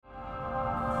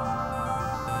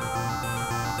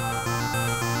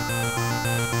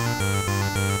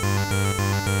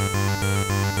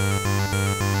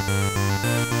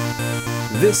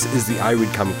This is the I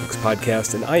Read Comic Books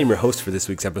podcast, and I am your host for this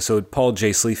week's episode, Paul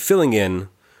Jasley, filling in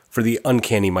for the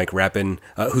uncanny Mike Rappin,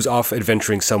 who's off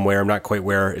adventuring somewhere. I'm not quite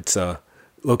where its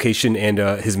location, and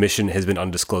his mission has been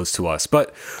undisclosed to us.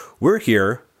 But we're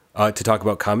here to talk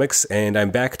about comics, and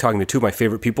I'm back talking to two of my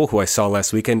favorite people who I saw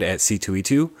last weekend at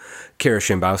C2E2, Kara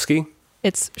Shambowski.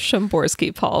 It's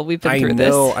Shamborsky, Paul. We've been through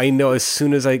this. I know. As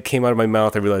soon as I came out of my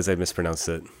mouth, I realized I mispronounced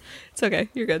it. It's okay.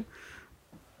 You're good.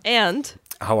 And...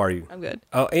 How are you? I'm good.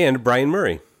 Oh, and Brian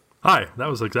Murray. Hi, that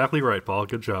was exactly right, Paul.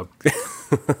 Good job.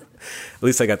 At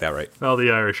least I got that right. Well, the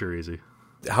Irish are easy.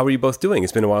 How are you both doing?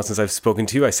 It's been a while since I've spoken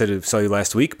to you. I said I saw you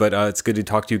last week, but it's good to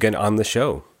talk to you again on the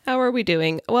show. How are we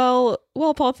doing? Well,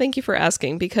 Paul, thank you for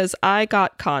asking, because I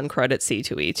got con crud at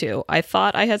C2E2. I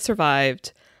thought I had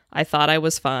survived. I thought I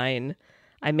was fine.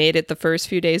 I made it the first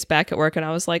few days back at work, and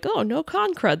I was like, oh, no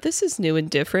con crud. This is new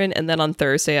and different. And then on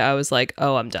Thursday, I was like,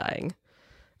 oh, I'm dying.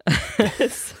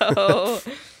 So,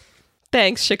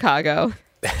 thanks, Chicago.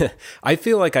 I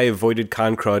feel like I avoided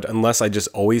con crud unless I just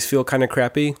always feel kind of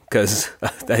crappy, because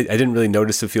I didn't really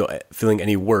notice feeling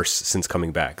any worse since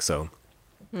coming back. So,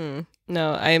 No,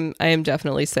 I am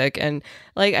definitely sick, and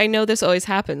like I know this always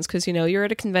happens because you're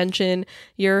at a convention,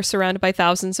 you're surrounded by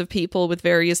thousands of people with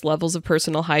various levels of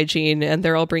personal hygiene, and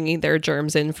they're all bringing their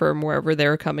germs in from wherever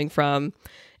they're coming from.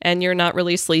 And you're not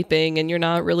really sleeping, and you're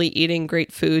not really eating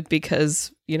great food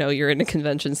because, you're in a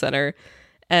convention center,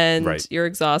 and right. You're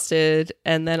exhausted.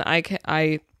 And then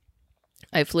I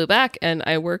flew back, and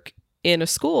I work in a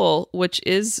school, which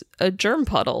is a germ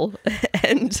puddle.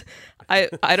 And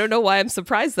I don't know why I'm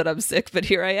surprised that I'm sick, but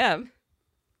here I am.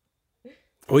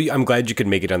 Well, I'm glad you could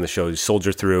make it on the show. You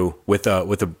soldier through with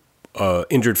a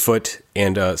injured foot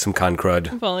and some con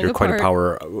crud. You're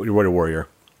quite a warrior.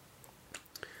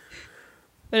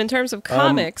 But in terms of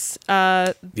comics,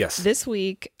 yes. This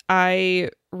week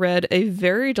I read a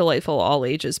very delightful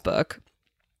all-ages book.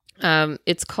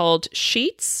 It's called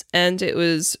Sheets, and it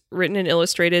was written and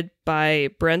illustrated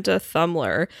by Brenda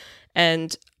Thumler.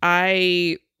 And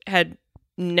I had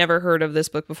never heard of this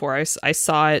book before. I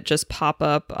saw it just pop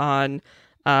up on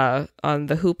the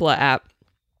Hoopla app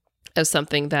as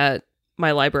something that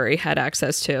my library had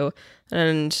access to.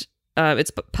 And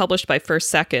it's published by First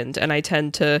Second, and I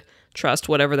tend to trust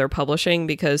whatever they're publishing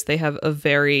because they have a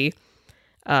very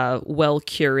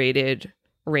well-curated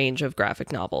range of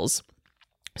graphic novels.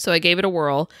 So I gave it a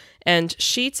whirl, and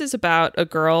Sheets is about a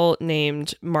girl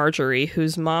named Marjorie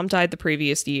whose mom died the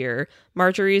previous year.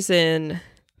 Marjorie's in,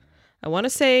 I want to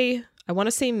say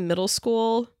middle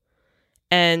school,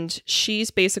 and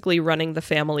she's basically running the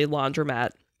family laundromat.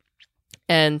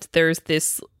 And there's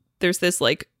this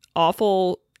like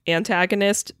awful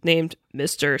antagonist named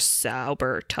Mr.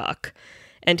 Saubertuck,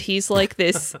 and he's like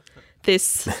this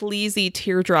sleazy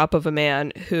teardrop of a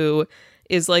man who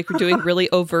is like doing really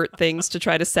overt things to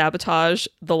try to sabotage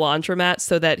the laundromat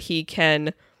so that he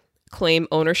can claim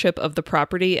ownership of the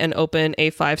property and open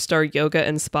a 5-star yoga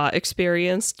and spa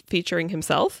experience featuring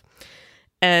himself.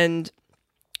 And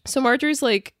so Marjorie's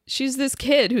like, she's this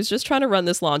kid who's just trying to run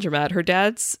this laundromat. Her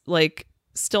dad's like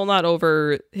still not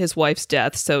over his wife's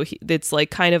death, so it's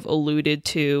like kind of alluded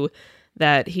to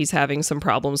that he's having some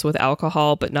problems with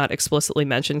alcohol, but not explicitly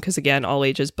mentioned because, again, all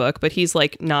ages book, but he's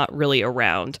like not really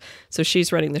around. So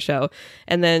she's running the show.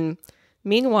 And then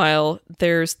meanwhile,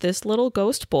 there's this little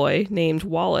ghost boy named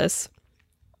Wendell.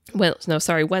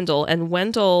 And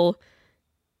Wendell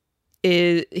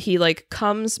he like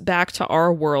comes back to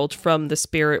our world from the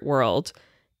spirit world,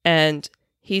 and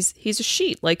he's a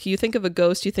sheet. Like, you think of a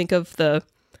ghost, you think of the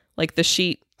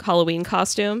sheet Halloween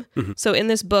costume. Mm-hmm. So in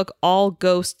this book, all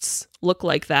ghosts look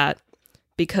like that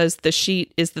because the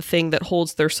sheet is the thing that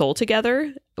holds their soul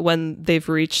together when they've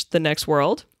reached the next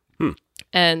world.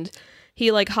 And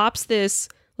he like hops this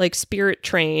like spirit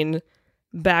train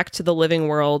back to the living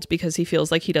world because he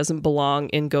feels like he doesn't belong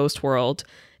in ghost world.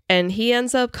 And he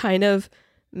ends up kind of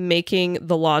making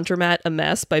the laundromat a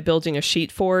mess by building a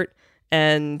sheet fort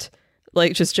and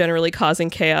like just generally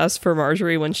causing chaos for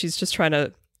Marjorie when she's just trying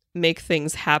to make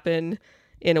things happen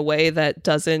in a way that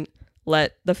doesn't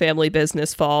let the family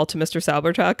business fall to Mr.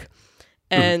 Saubertuck.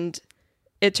 And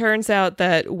it turns out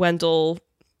that Wendell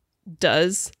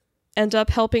does end up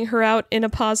helping her out in a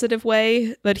positive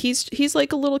way, but he's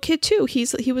like a little kid too.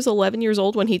 He was 11 years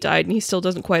old when he died, and he still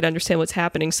doesn't quite understand what's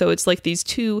happening. So it's like these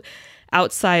two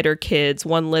outsider kids,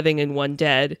 one living and one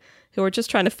dead, who are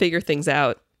just trying to figure things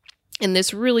out. In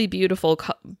this really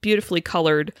beautifully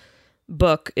colored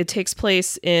book, it takes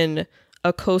place in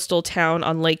a coastal town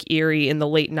on Lake Erie in the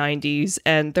late 90s,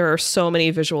 and there are so many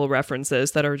visual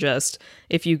references that are just,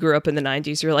 if you grew up in the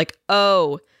 90s, you're like,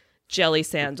 oh, jelly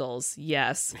sandals,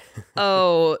 yes.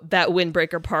 Oh, that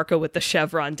windbreaker parka with the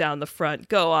chevron down the front.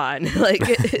 Go on. Like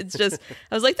it's just,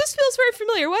 I was like, this feels very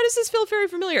familiar. Why does this feel very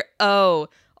familiar? Oh,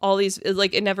 all these,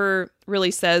 like it never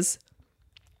really says,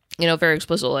 very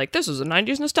explicitly, like this is a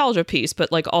 90s nostalgia piece,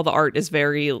 but like all the art is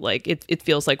very like, it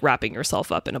feels like wrapping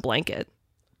yourself up in a blanket.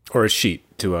 Or a sheet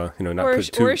to, not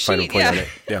put too fine a point on it.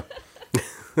 Yeah.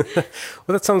 Well,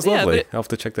 that sounds lovely. I'll have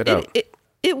to check that out.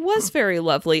 It was very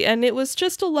lovely, and it was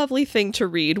just a lovely thing to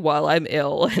read while I'm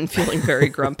ill and feeling very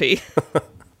grumpy.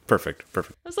 Perfect. I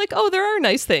was like, oh, there are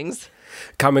nice things.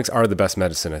 Comics are the best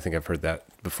medicine. I think I've heard that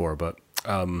before. But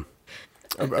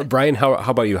Brian, how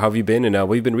about you? How have you been, and what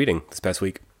have you been reading this past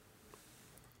week?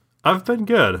 I've been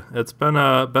good. It's been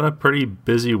a pretty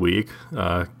busy week.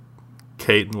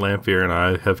 Kate and Lamphere and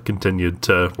I have continued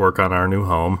to work on our new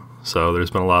home, so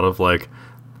there's been a lot of like,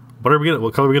 what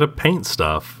color are we gonna paint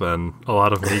stuff, and a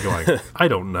lot of me going, I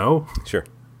don't know. Sure.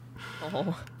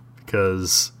 Oh.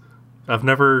 Because I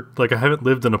haven't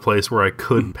lived in a place where I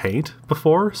could paint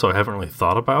before, so I haven't really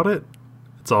thought about it.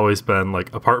 It's always been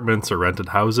like apartments or rented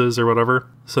houses or whatever.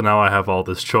 So now I have all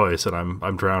this choice, and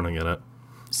I'm drowning in it.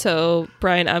 So,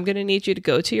 Brian, I'm going to need you to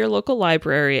go to your local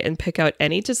library and pick out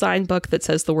any design book that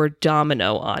says the word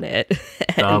domino on it.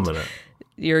 Domino.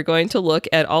 You're going to look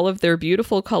at all of their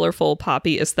beautiful, colorful,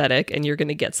 poppy aesthetic, and you're going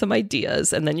to get some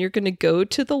ideas. And then you're going to go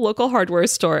to the local hardware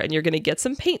store, and you're going to get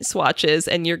some paint swatches,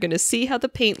 and you're going to see how the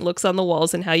paint looks on the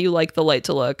walls and how you like the light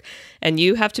to look. And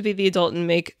you have to be the adult and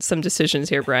make some decisions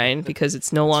here, Brian, because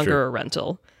it's no longer a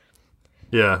rental.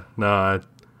 Yeah, no,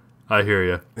 I hear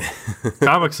you.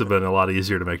 Comics have been a lot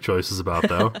easier to make choices about,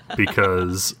 though,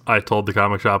 because I told the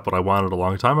comic shop what I wanted a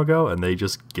long time ago, and they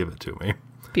just give it to me.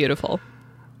 Beautiful.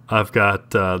 I've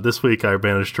got, this week I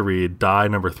managed to read Die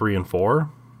number 3 and 4,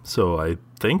 so I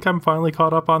think I'm finally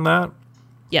caught up on that.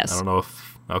 Yes. I don't know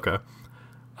if, okay.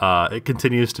 It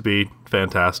continues to be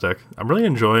fantastic. I'm really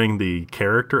enjoying the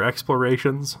character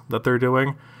explorations that they're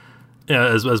doing. Yeah,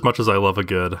 as much as I love a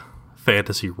good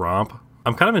fantasy romp,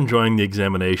 I'm kind of enjoying the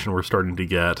examination we're starting to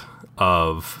get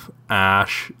of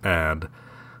Ash and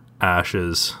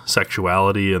Ash's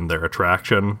sexuality and their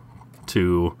attraction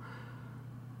to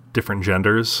different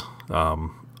genders.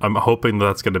 I'm hoping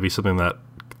that's going to be something that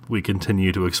we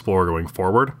continue to explore going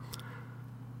forward.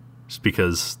 Just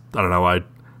because, I don't know, I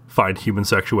find human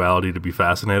sexuality to be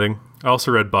fascinating. I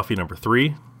also read Buffy number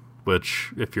 3,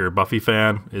 which, if you're a Buffy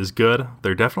fan, is good.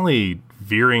 They're definitely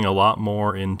veering a lot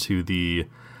more into the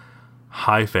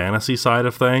high fantasy side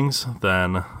of things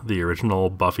than the original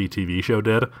Buffy TV show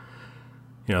did.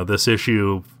 This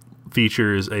issue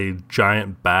features a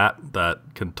giant bat that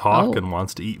can talk and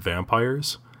wants to eat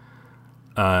vampires.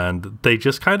 And they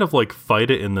just kind of like fight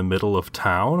it in the middle of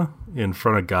town in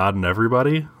front of God and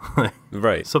everybody.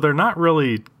 Right. So they're not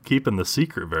really keeping the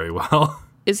secret very well.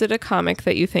 Is it a comic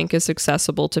that you think is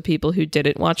accessible to people who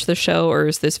didn't watch the show, or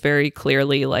is this very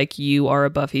clearly like you are a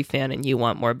Buffy fan and you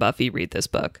want more Buffy, read this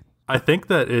book? I think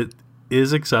that it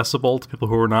is accessible to people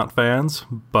who are not fans,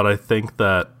 but I think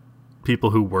that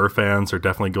people who were fans are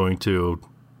definitely going to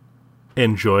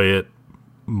enjoy it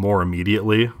more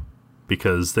immediately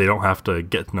because they don't have to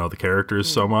get to know the characters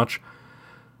so much.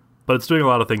 But it's doing a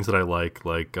lot of things that I like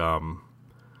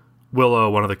Willow,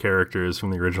 one of the characters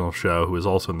from the original show, who is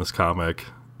also in this comic,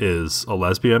 is a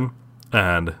lesbian.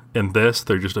 And in this,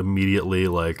 they're just immediately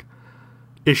like,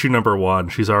 issue number 1,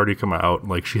 she's already come out.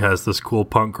 Like, she has this cool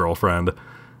punk girlfriend,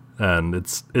 and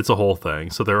it's a whole thing.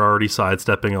 So they're already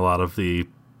sidestepping a lot of the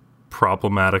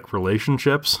problematic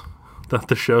relationships that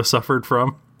the show suffered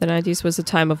from. The 90s was a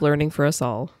time of learning for us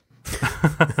all.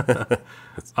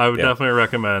 I would definitely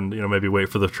recommend, maybe wait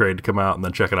for the trade to come out and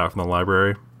then check it out from the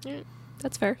library. Yeah,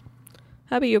 that's fair.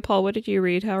 How about you, Paul? What did you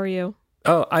read? How are you?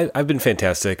 Oh, I've been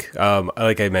fantastic.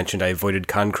 Like I mentioned, I avoided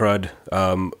Con Crud.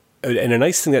 And a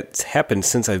nice thing that's happened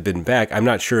since I've been back, I'm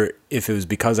not sure if it was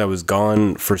because I was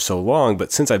gone for so long,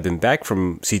 but since I've been back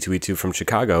from C2E2 from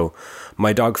Chicago,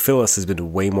 my dog Phyllis has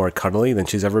been way more cuddly than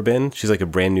she's ever been. She's like a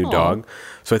brand new dog.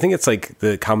 So I think it's like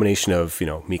the combination of,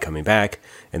 me coming back,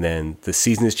 and then the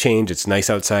season has changed. It's nice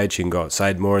outside. She can go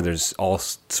outside more. There's all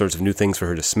sorts of new things for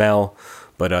her to smell.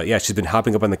 But she's been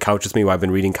hopping up on the couch with me while I've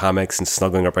been reading comics and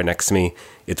snuggling up right next to me.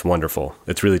 It's wonderful.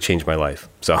 It's really changed my life.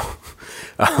 So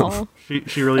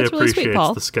she really appreciates sweet,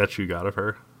 Paul. the sketch you got of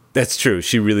her. That's true.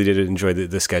 She really did enjoy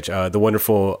the sketch. The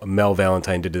wonderful Mel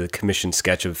Valentine did the commissioned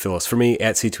sketch of Phyllis for me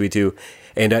at C2E2.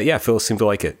 And Phyllis seemed to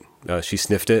like it. She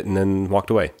sniffed it and then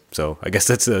walked away. So I guess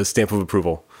that's a stamp of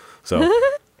approval. So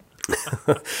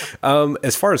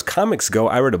as far as comics go,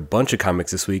 I read a bunch of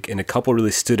comics this week, and a couple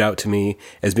really stood out to me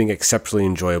as being exceptionally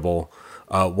enjoyable.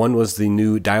 One was the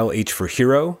new Dial H for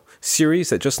Hero series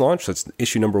that just launched. That's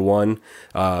issue number 1,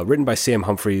 written by Sam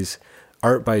Humphries,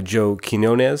 art by Joe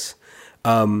Quinones.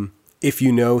 If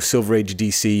you know Silver Age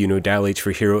DC, you know Dial H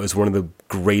for Hero is one of the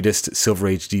greatest Silver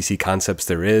Age DC concepts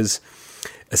there is.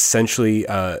 Essentially,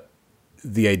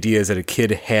 the idea is that a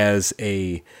kid has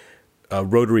a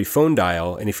rotary phone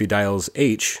dial, and if he dials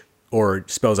H or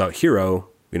spells out hero,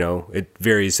 it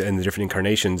varies in the different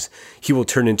incarnations, he will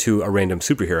turn into a random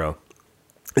superhero.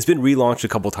 It's been relaunched a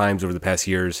couple times over the past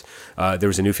years. There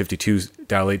was a new 52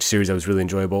 Dial H series that was really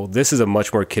enjoyable. This is a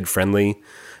much more kid-friendly,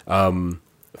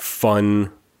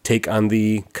 fun take on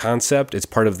the concept. It's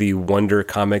part of the Wonder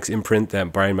Comics imprint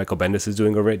that Brian Michael Bendis is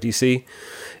doing over at DC.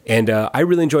 And I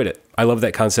really enjoyed it. I love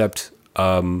that concept.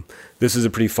 This is a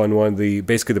pretty fun one.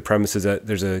 Basically the premise is that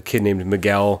there's a kid named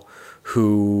Miguel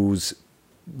who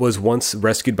was once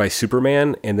rescued by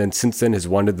Superman, and then since then has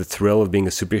wanted the thrill of being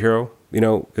a superhero.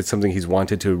 It's something he's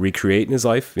wanted to recreate in his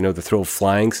life, the thrill of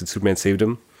flying since Superman saved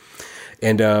him.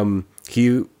 And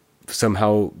he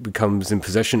somehow becomes in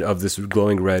possession of this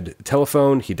glowing red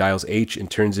telephone. He dials H and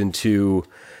turns into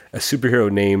a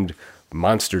superhero named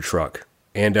Monster Truck.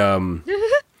 And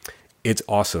it's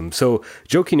awesome. So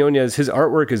Joe Quinones, his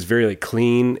artwork is very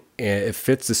clean, and it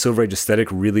fits the Silver Age aesthetic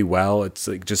really well. It's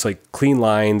just clean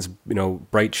lines,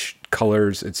 bright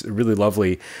colors. It's really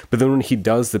lovely. But then when he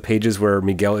does the pages where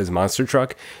Miguel is Monster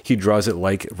Truck, he draws it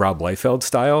like Rob Liefeld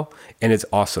style, and it's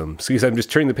awesome. So I'm just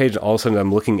turning the page, and all of a sudden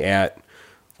I'm looking at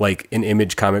an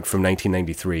Image comic from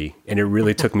 1993, and it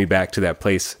really took me back to that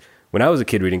place when I was a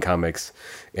kid reading comics.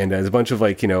 And there's a bunch of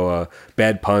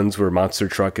bad puns where Monster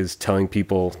Truck is telling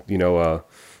people,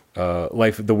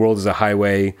 life, the world is a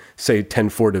highway, say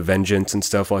 10-4 to vengeance and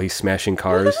stuff while he's smashing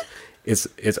cars.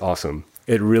 It's awesome.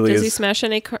 It really is. Does he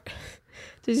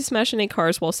smash any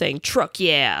cars while saying truck?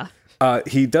 Yeah.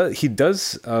 He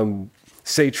does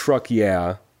say truck.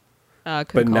 Yeah.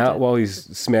 But not while he's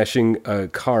smashing a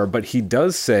car. But he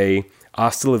does say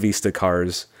hasta la vista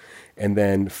cars. And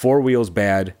then 4 wheels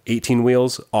bad, 18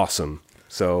 wheels awesome.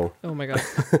 So, oh my god,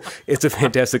 it's a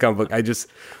fantastic comic book.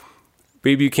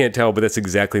 Maybe you can't tell, but that's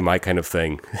exactly my kind of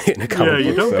thing in a comic book.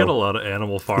 Yeah, you don't get a lot of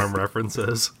Animal Farm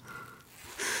references.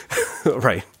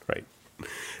 Right.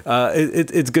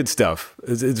 It's good stuff.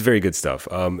 It's very good stuff.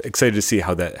 Excited to see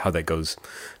how that goes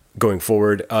going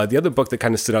forward. The other book that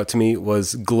kind of stood out to me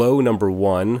was Glow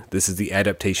 #1. This is the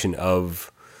adaptation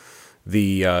of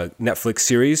the Netflix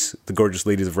series, The Gorgeous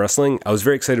Ladies of Wrestling. I was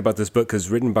very excited about this book because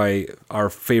it's written by our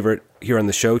favorite here on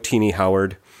the show, Teenie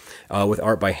Howard, with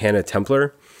art by Hannah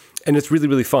Templer. And it's really,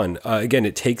 really fun. Again,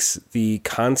 it takes the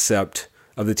concept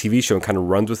of the TV show and kind of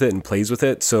runs with it and plays with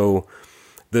it. So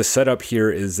the setup here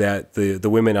is that the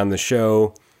women on the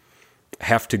show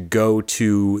have to go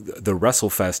to the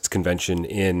WrestleFest convention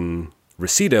in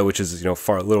Reseda, which is, a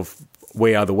little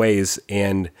way out of the ways.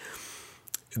 And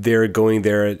they're going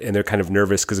there and they're kind of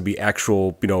nervous because it'll be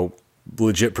actual,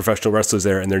 legit professional wrestlers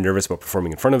there, and they're nervous about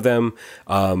performing in front of them.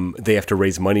 They have to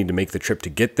raise money to make the trip to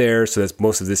get there. So that's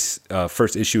most of this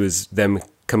first issue is them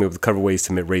coming up with clever ways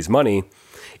to raise money.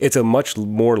 It's a much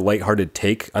more lighthearted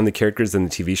take on the characters than the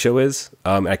TV show is.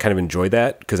 I kind of enjoy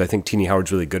that because I think Teenie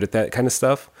Howard's really good at that kind of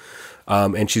stuff.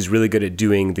 And she's really good at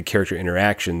doing the character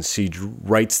interactions. She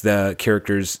writes the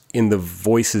characters in the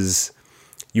voices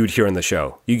you would hear on the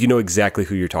show. You know exactly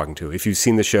who you're talking to. If you've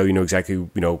seen the show, you know exactly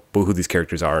who these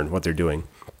characters are and what they're doing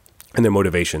and their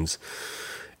motivations.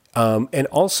 And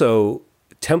also,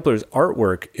 Templer's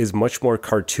artwork is much more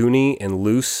cartoony and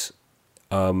loose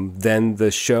than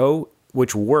the show,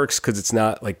 which works because it's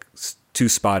not too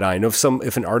spot on.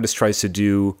 If an artist tries to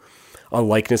do a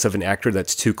likeness of an actor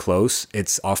that's too close,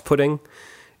 it's off-putting.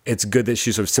 It's good that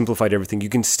she sort of simplified everything. You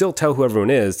can still tell who everyone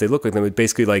is. They look like them. It's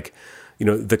basically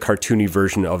the cartoony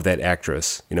version of that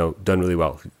actress, done really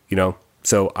well,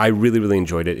 So I really, really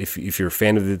enjoyed it. If you're a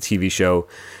fan of the TV show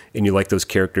and you like those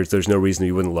characters, there's no reason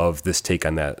you wouldn't love this take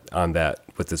on that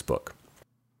with this book.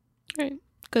 Right.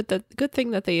 Good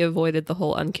thing that they avoided the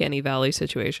whole Uncanny Valley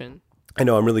situation. I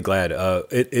know. I'm really glad.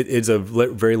 It's a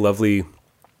very lovely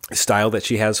style that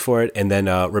she has for it. And then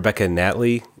Rebecca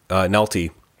Nalte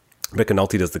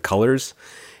does the colors.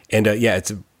 And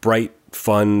it's a bright,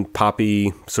 fun,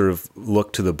 poppy sort of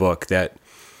look to the book that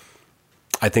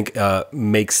I think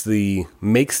makes the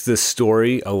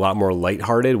story a lot more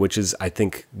lighthearted, which is, I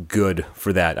think, good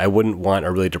for that. I wouldn't want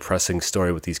a really depressing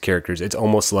story with these characters. It's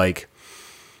almost like,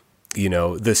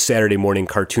 the Saturday morning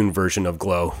cartoon version of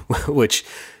Glow, which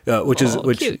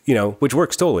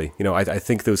works totally. I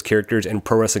think those characters and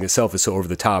pro wrestling itself is so over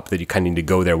the top that you kind of need to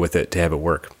go there with it to have it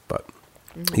work. But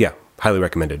yeah, highly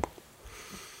recommended.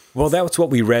 Well, that's what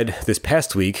we read this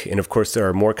past week. And of course, there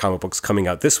are more comic books coming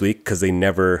out this week because they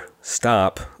never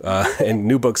stop. And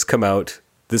new books come out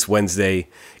this Wednesday,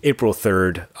 April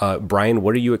 3rd. Brian,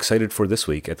 what are you excited for this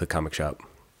week at the comic shop?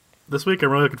 This week,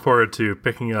 I'm really looking forward to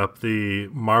picking up the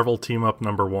Marvel Team Up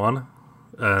 #1.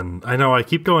 And I know I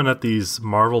keep going at these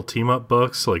Marvel Team Up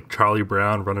books, like Charlie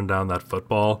Brown running down that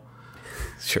football.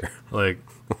 Sure. Like,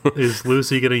 is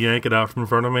Lucy going to yank it out from in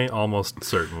front of me? Almost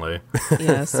certainly.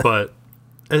 Yes. But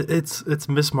it's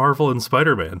Miss Marvel and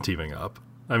Spider-Man teaming up.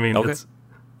 I mean, Okay.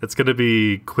 it's going to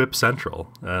be Quip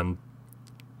Central, and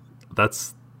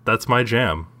that's my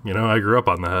jam. You know, I grew up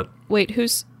on that. Wait,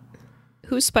 who's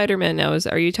Spider-Man now?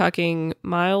 Are you talking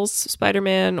Miles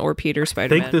Spider-Man or Peter I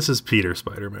Spider-Man? think this is Peter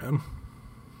Spider-Man.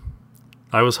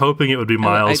 I was hoping it would be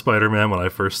Miles Spider-Man when I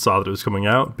first saw that it was coming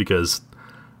out because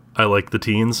I like the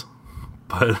teens,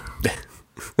 but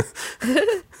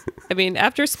I mean,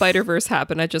 after Spider-Verse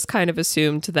happened, I just kind of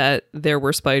assumed that there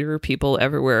were spider people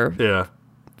everywhere yeah.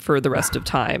 for the rest of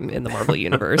time in the Marvel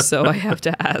Universe, so I have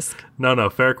to ask. No,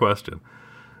 fair question.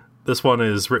 This one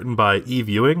is written by Eve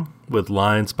Ewing with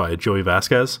lines by Joey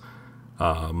Vasquez,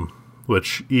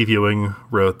 which Eve Ewing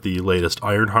wrote the latest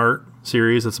Ironheart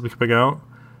series that's coming out,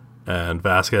 and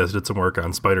Vasquez did some work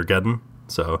on Spider-Geddon.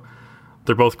 So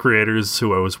they're both creators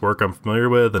whose work I'm familiar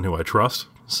with and who I trust.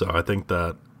 So I think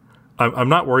that I'm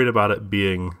not worried about it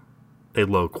being a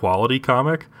low-quality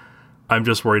comic. I'm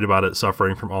just worried about it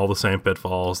suffering from all the same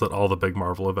pitfalls that all the big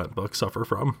Marvel event books suffer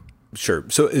from. Sure.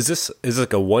 So is it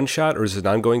like a one-shot or is it an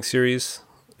ongoing series?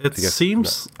 It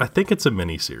seems... No. I think it's a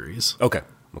mini-series. Okay.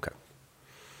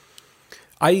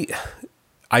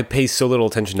 I pay so little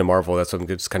attention to Marvel. That's why I'm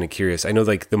just kind of curious. I know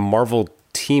like the Marvel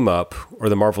Team Up or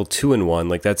the Marvel 2-in-1,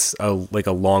 like that's a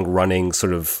long running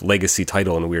sort of legacy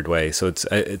title in a weird way. So it's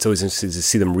always interesting to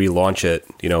see them relaunch it,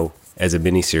 you know, as a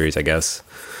miniseries, I guess.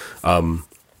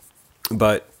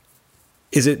 But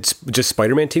is it just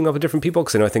Spider-Man teaming up with different people?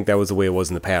 Because I think that was the way it was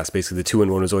in the past. Basically, the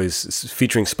 2-in-1 was always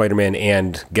featuring Spider-Man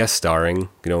and guest starring,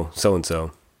 you know, so and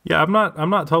so. Yeah, I'm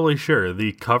not totally sure.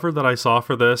 The cover that I saw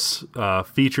for this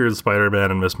featured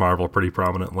Spider-Man and Miss Marvel pretty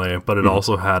prominently, but it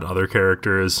also had other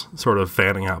characters sort of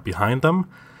fanning out behind them.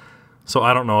 So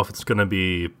I don't know if it's going to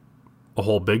be a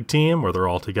whole big team where they're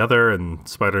all together and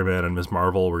Spider-Man and Miss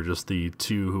Marvel were just the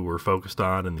two who were focused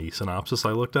on in the synopsis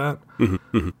I looked at.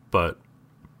 But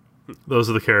those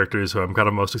are the characters who I'm kind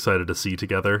of most excited to see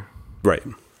together. Right.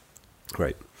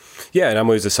 Yeah, and I'm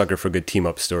always a sucker for good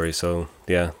team-up stories, so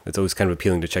yeah, it's always kind of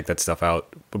appealing to check that stuff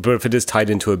out. But if it is tied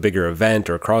into a bigger event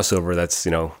or a crossover,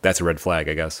 that's a red flag,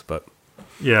 I guess. But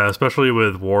yeah, especially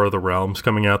with War of the Realms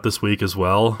coming out this week as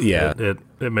well. Yeah.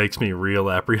 It makes me real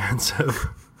apprehensive.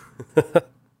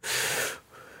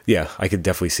 Yeah, I could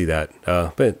definitely see that.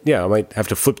 But yeah, I might have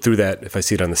to flip through that if I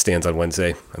see it on the stands on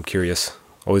Wednesday. I'm curious.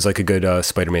 Always like a good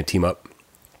Spider-Man team-up.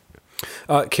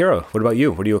 Kara, what about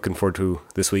you? What are you looking forward to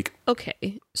this week?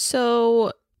 Okay,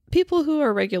 so people who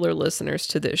are regular listeners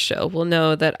to this show will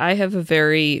know that I have a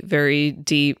very, very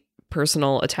deep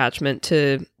personal attachment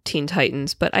to Teen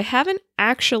Titans, but I haven't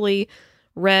actually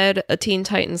read a Teen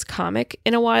Titans comic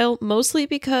in a while, mostly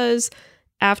because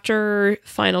after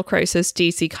Final Crisis,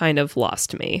 DC kind of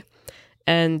lost me.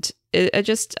 And I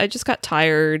just got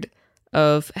tired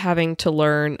of having to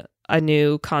learn a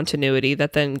new continuity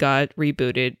that then got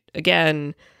rebooted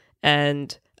again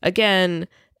and again.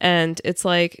 And it's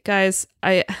like, guys,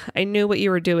 I knew what you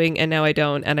were doing and now I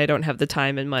don't have the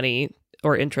time and money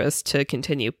or interest to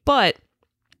continue. But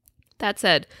that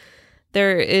said,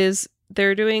 they're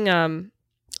doing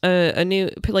a new,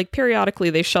 like, periodically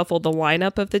they shuffle the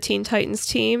lineup of the Teen Titans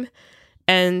team,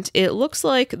 and it looks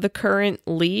like the current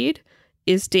lead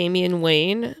is Damian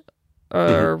Wayne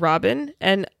or Robin,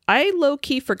 and I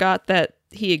low-key forgot that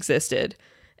he existed.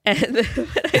 And when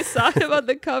I saw him on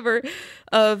the cover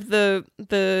of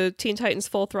the Teen Titans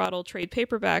Full Throttle trade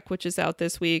paperback, which is out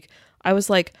this week, I was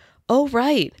like, oh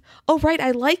right,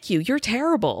 I like you, you're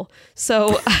terrible.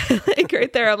 So like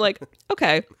right there, I'm like,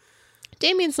 okay,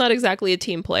 Damian's not exactly a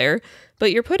team player,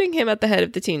 but you're putting him at the head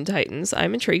of the Teen Titans.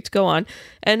 I'm intrigued. Go on.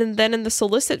 And then in the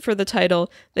solicit for the title,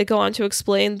 they go on to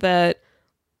explain that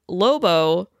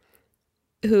Lobo,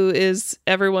 who is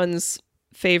everyone's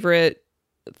favorite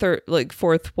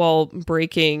fourth wall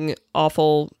breaking,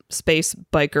 awful space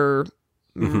biker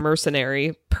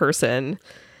mercenary person,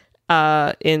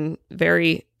 in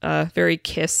very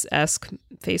Kiss-esque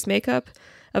face makeup,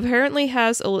 apparently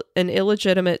has an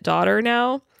illegitimate daughter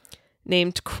now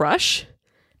named Crush.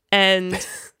 And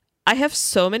I have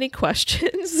so many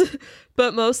questions,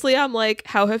 but mostly I'm like,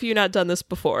 how have you not done this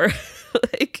before?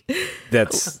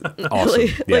 That's awesome.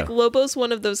 Like Lobo's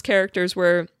one of those characters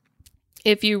where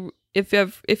if you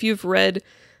if you've read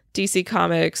DC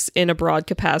Comics in a broad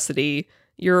capacity,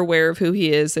 you're aware of who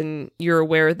he is, and you're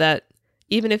aware that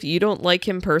even if you don't like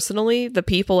him personally, the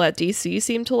people at DC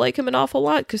seem to like him an awful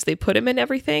lot because they put him in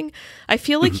everything. I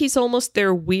feel like he's almost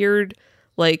their weird,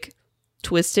 like,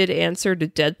 twisted answer to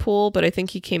Deadpool, but I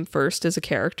think he came first as a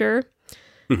character.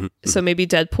 So maybe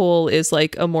Deadpool is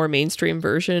like a more mainstream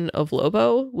version of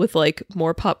Lobo with like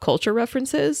more pop culture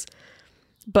references.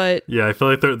 But yeah, I feel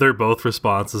like they're both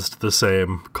responses to the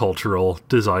same cultural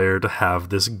desire to have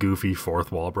this goofy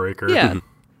fourth wall breaker. Yeah.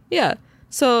 Yeah.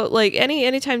 So like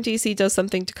anytime DC does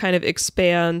something to kind of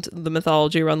expand the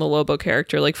mythology around the Lobo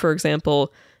character, like for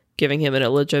example, giving him an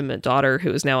illegitimate daughter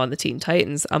who is now on the Teen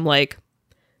Titans, I'm like,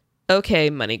 okay,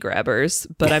 money grabbers,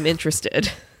 but I'm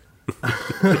interested.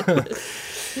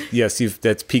 Yes,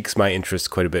 that piques my interest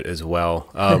quite a bit as well.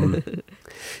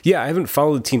 Yeah, I haven't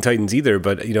followed Teen Titans either,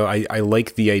 but I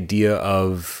like the idea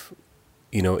of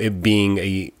it being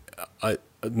a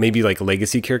maybe like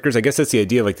legacy characters. I guess that's the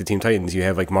idea of like the Teen Titans. You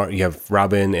have like you have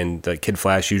Robin and Kid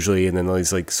Flash usually, and then all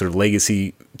these like sort of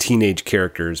legacy teenage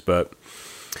characters. But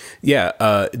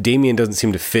yeah, Damian doesn't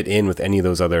seem to fit in with any of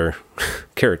those other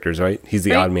characters, right? He's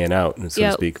the odd man out, so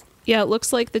to speak. Yeah, it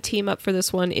looks like the team up for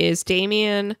this one is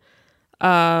Damian,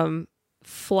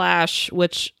 Flash,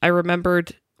 which I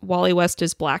remembered Wally West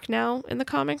is black now in the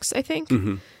comics, I think.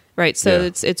 Right, so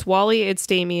it's Wally, it's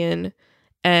Damian,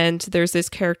 and there's this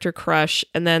character Crush,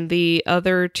 and then the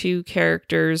other two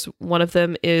characters, one of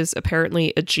them is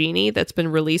apparently a genie that's been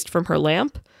released from her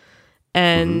lamp,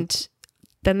 and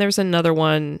then there's another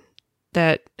one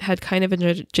that had kind of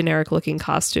a generic looking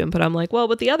costume, but I'm like, well,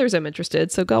 with the others I'm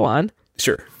interested, so go on.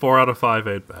 Sure. 4 out of 5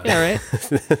 ain't bad. Yeah,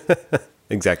 right?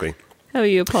 Exactly. How are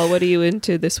you, Paul? What are you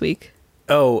into this week?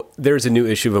 Oh, there's a new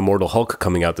issue of Immortal Hulk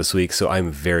coming out this week, so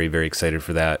I'm very, very excited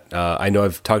for that. I know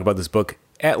I've talked about this book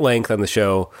at length on the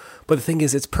show, but the thing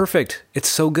is, it's perfect. It's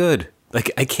so good.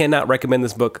 Like, I cannot recommend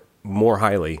this book more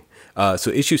highly.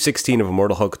 So issue 16 of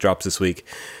Immortal Hulk drops this week.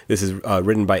 This is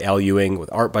written by Al Ewing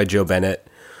with art by Joe Bennett.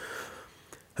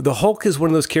 The Hulk is one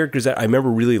of those characters that I remember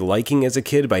really liking as a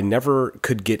kid, but I never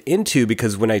could get into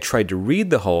because when I tried to read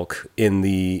the Hulk in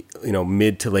the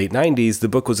mid to late 90s, the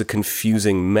book was a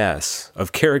confusing mess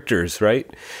of characters, right?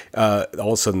 All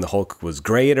of a sudden the Hulk was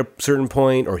gray at a certain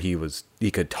point, or he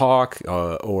could talk,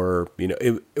 or he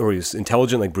was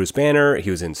intelligent like Bruce Banner. He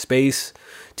was in space,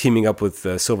 teaming up with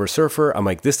the Silver Surfer. I'm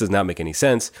like, this does not make any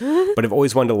sense. But I've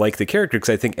always wanted to like the character because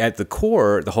I think at the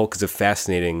core, the Hulk is a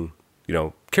fascinating,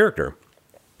 character.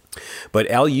 But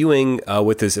Al Ewing,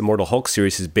 with his Immortal Hulk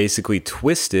series, has basically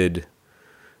twisted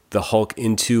the Hulk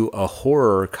into a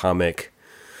horror comic,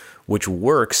 which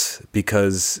works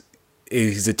because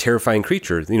he's a terrifying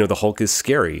creature. The Hulk is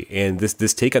scary. And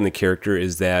this take on the character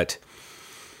is that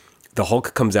the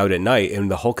Hulk comes out at night,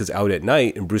 and the Hulk is out at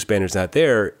night, and Bruce Banner's not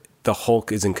there. The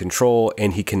Hulk is in control,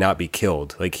 and he cannot be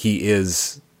killed. Like, he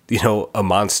is, a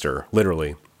monster,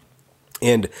 literally.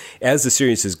 And as the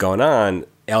series has gone on,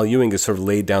 Al Ewing has sort of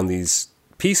laid down these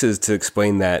pieces to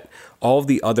explain that all of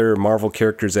the other Marvel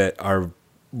characters that are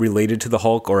related to the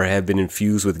Hulk or have been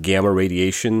infused with gamma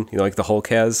radiation, like the Hulk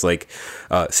has, like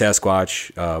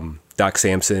Sasquatch, Doc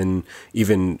Samson,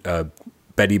 even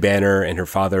Betty Banner and her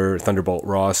father, Thunderbolt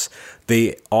Ross,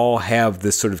 they all have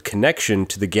this sort of connection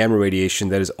to the gamma radiation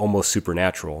that is almost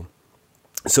supernatural.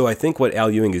 So I think what Al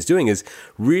Ewing is doing is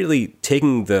really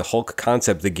taking the Hulk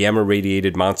concept, the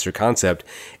gamma-radiated monster concept,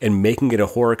 and making it a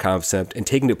horror concept and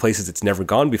taking it places it's never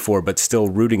gone before, but still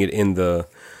rooting it in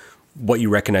what you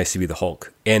recognize to be the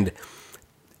Hulk. And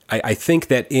I think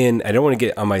that I don't want to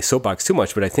get on my soapbox too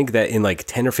much, but I think that in like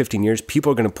 10 or 15 years,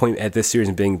 people are going to point at this series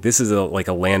and being, this is a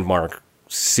landmark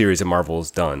series that Marvel has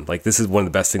done. Like, this is one of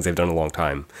the best things they've done in a long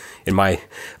time. In my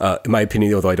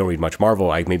opinion, although I don't read much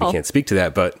Marvel, I maybe can't speak to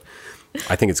that, but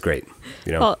I think it's great.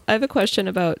 Well, I have a question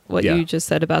about what you just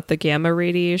said about the gamma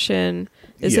radiation.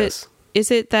 Is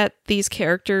it that these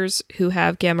characters who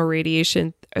have gamma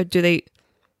radiation,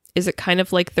 is it kind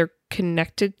of like they're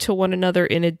connected to one another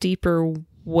in a deeper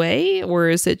way, or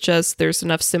is it just there's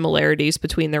enough similarities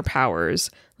between their powers?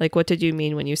 Like, what did you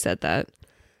mean when you said that?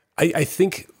 I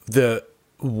think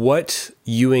what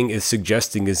Ewing is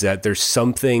suggesting is that there's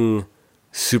something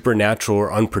supernatural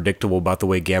or unpredictable about the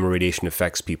way gamma radiation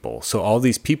affects people. So all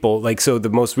these people, the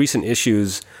most recent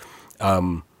issues,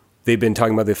 they've been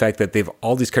talking about the fact that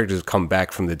all these characters have come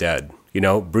back from the dead.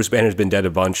 Bruce Banner's been dead a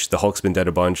bunch, the Hulk's been dead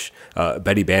a bunch,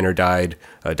 Betty Banner died,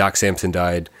 Doc Samson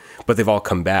died, but they've all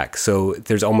come back. So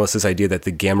there's almost this idea that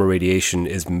the gamma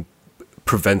radiation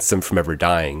prevents them from ever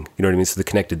dying. You know what I mean? So they're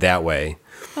connected that way.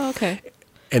 Oh, okay.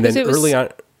 And then early on,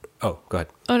 oh, go ahead.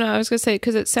 Oh no, I was gonna say,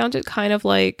 because it sounded kind of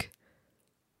like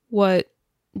what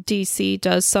DC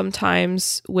does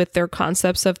sometimes with their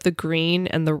concepts of the green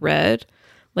and the red.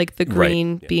 Like the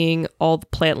green being all the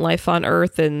plant life on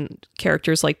Earth, and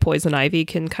characters like Poison Ivy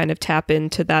can kind of tap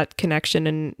into that connection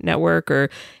and network, or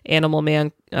Animal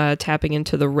Man tapping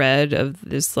into the red of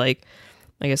this, like,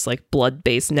 I guess, like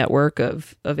blood-based network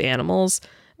of animals.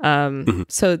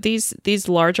 So these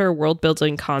larger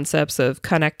world-building concepts of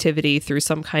connectivity through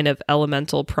some kind of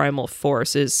elemental primal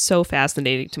force is so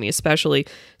fascinating to me, especially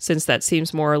since that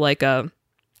seems more like a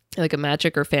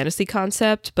magic or fantasy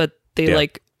concept, but they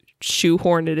like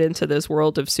shoehorn it into this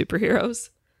world of superheroes.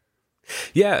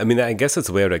 Yeah, I mean, I guess that's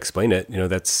the way I would explain it. You know,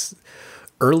 that's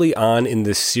early on in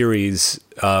this series,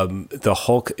 the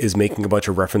Hulk is making a bunch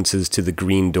of references to the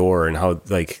Green Door and how,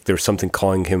 like, there's something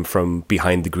calling him from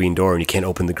behind the Green Door and you can't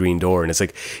open the Green Door. And it's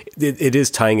like, it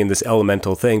is tying in this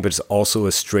elemental thing, but it's also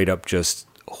a straight up just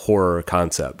horror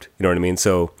concept. You know what I mean?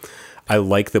 So I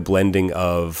like the blending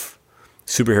of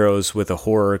superheroes with a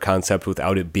horror concept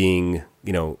without it being,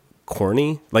 you know,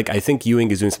 corny. Like, I think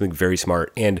Ewing is doing something very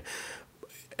smart, and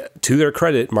to their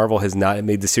credit, Marvel has not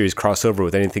made the series crossover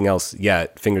with anything else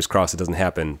yet. Fingers crossed it doesn't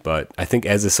happen. But I think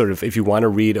as a sort of, if you want to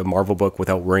read a Marvel book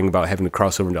without worrying about having to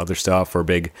cross over into other stuff, or a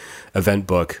big event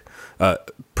book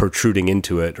protruding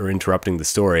into it or interrupting the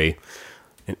story,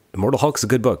 Immortal Hulk's a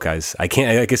good book, guys. I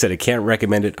can't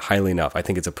recommend it highly enough. I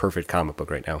think it's a perfect comic book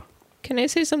right now. Can I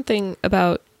say something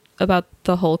about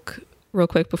the Hulk real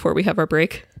quick before we have our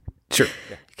break? Sure.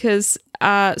 Because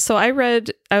so I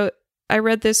read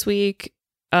this week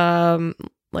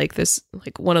like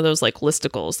one of those like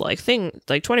listicles,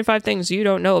 like 25 things you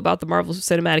don't know about the Marvel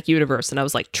Cinematic Universe, and I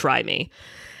was like, try me.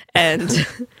 And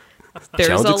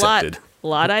there's a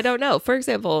lot I don't know. For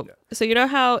example, so you know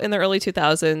how in the early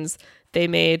 2000s they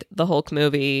made the Hulk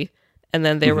movie, and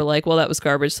then they were like, well, that was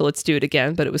garbage, so let's do it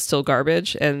again, but it was still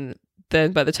garbage. And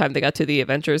then by the time they got to the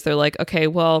Avengers, they're like, okay,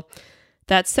 well,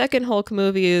 that second Hulk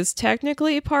movie is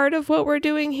technically part of what we're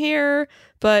doing here,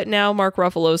 but now Mark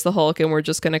Ruffalo's the Hulk, and we're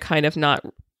just going to kind of not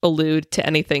allude to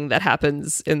anything that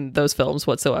happens in those films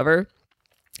whatsoever.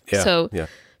 So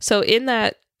in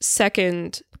that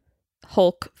second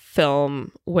Hulk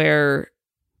film where,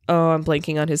 I'm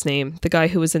blanking on his name, the guy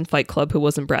who was in Fight Club who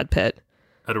wasn't Brad Pitt.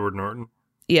 Edward Norton.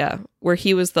 Yeah, where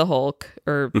he was the Hulk,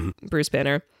 or Bruce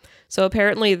Banner. So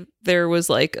apparently there was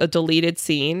like a deleted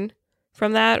scene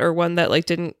from that, or one that like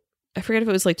didn't, I forget if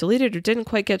it was like deleted or didn't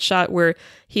quite get shot, where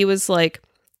he was like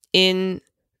in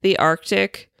the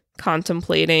Arctic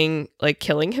contemplating like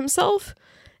killing himself,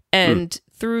 and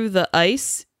through the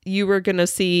ice you were gonna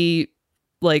see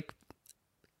like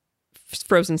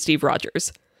frozen Steve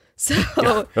Rogers. So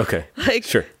like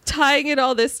tying in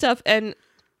all this stuff, and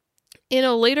in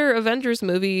a later Avengers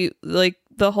movie, like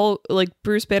the whole, like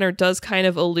Bruce Banner does kind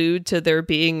of allude to there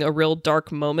being a real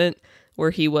dark moment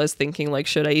where he was thinking like,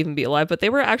 should I even be alive? But they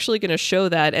were actually going to show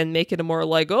that and make it a more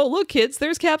like, oh, look, kids,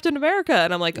 there's Captain America.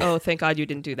 And I'm like, oh, thank God you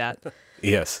didn't do that.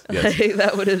 Yes. Like,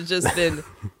 that would have just been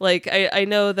like, I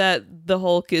know that the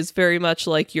Hulk is very much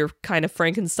like your kind of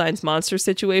Frankenstein's monster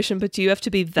situation, but do you have to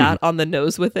be that on the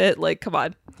nose with it? Like, come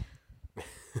on.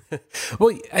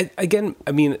 Well,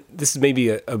 I mean, this is maybe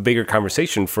a bigger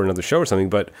conversation for another show or something,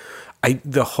 but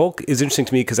the Hulk is interesting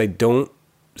to me because I don't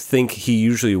think he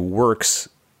usually works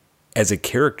as a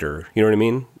character. You know what I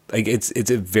mean? Like, it's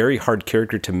a very hard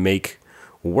character to make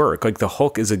work. Like, the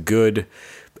Hulk is a good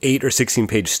 8 or 16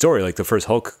 page story, like the first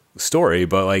Hulk story,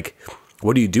 but like,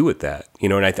 what do you do with that? You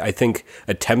know, and I think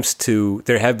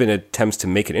there have been attempts to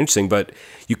make it interesting, but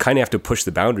you kind of have to push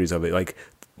the boundaries of it. Like,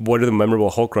 what are the memorable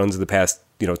Hulk runs of the past,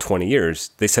 20 years?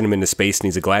 They send him into space and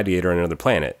he's a gladiator on another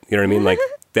planet. You know what I mean? Like,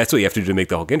 that's what you have to do to make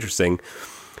the Hulk interesting.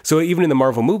 So even in the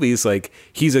Marvel movies, like,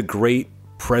 he's a great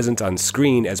presence on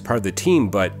screen as part of the team,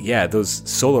 but yeah, those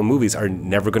solo movies are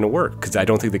never going to work because I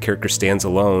don't think the character stands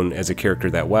alone as a character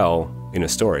that well in a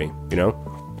story,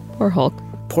 Poor Hulk.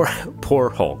 Poor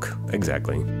Hulk.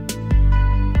 Exactly.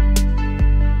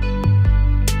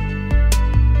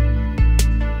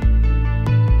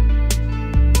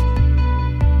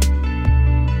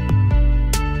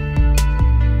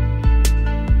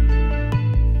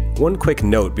 One quick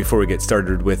note before we get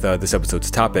started with this episode's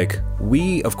topic.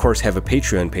 We, of course, have a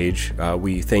Patreon page.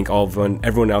 We thank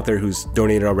everyone out there who's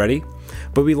donated already.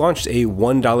 But we launched a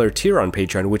 $1 tier on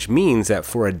Patreon, which means that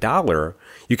for $1,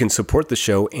 you can support the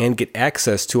show and get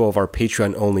access to all of our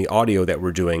Patreon-only audio that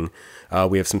we're doing.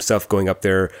 We have some stuff going up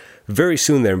there very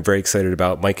soon that I'm very excited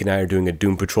about. Mike and I are doing a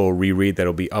Doom Patrol reread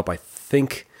that'll be up, I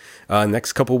think,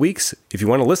 next couple weeks. If you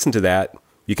want to listen to that,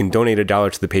 you can donate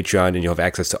 $1 to the Patreon and you'll have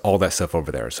access to all that stuff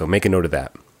over there. So make a note of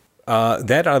that.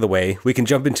 That out of the way, we can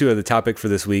jump into the topic for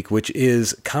this week, which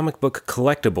is comic book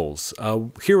collectibles.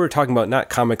 Here we're talking about not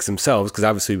comics themselves, because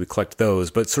obviously we collect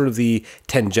those, but sort of the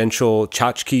tangential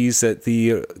tchotchkes that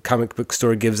the comic book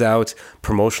store gives out,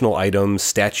 promotional items,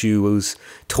 statues,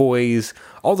 toys,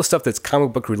 all the stuff that's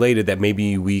comic book related that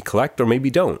maybe we collect or maybe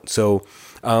don't. So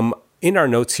in our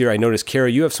notes here, I noticed, Kara,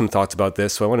 you have some thoughts about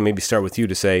this, so I want to maybe start with you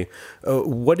to say,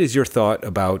 what is your thought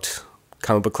about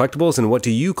comic book collectibles, and what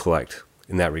do you collect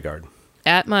in that regard?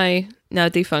 At my now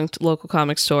defunct local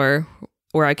comic store,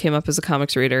 where I came up as a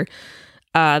comics reader,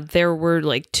 there were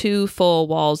like 2 full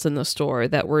walls in the store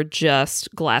that were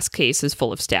just glass cases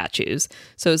full of statues.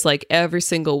 So it was like every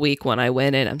single week when I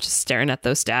went in, I'm just staring at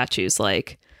those statues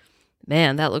like,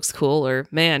 man, that looks cool, or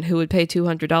man, who would pay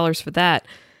 $200 for that?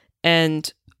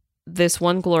 And this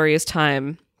one glorious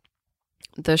time,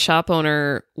 the shop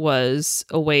owner was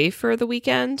away for the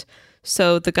weekend.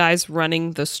 So the guys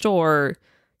running the store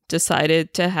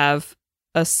decided to have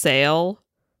a sale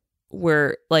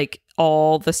where like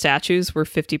all the statues were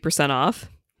 50% off.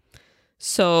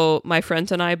 So my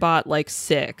friend and I bought like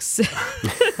 6.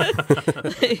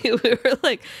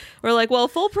 we're like, well,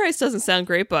 full price doesn't sound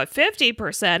great, but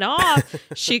 50% off.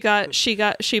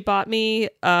 She bought me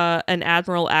an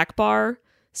Admiral Akbar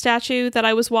statue that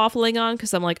I was waffling on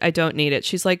because I'm like, I don't need it.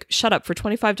 She's like, shut up, for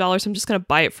 $25 I'm just gonna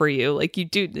buy it for you, like you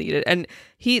do need it. And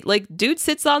he, like, dude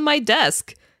sits on my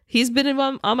desk. He's been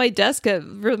on my desk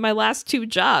for my last 2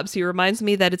 jobs. He reminds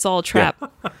me that it's all a trap.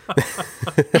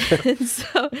 And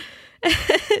so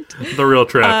the real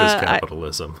trap is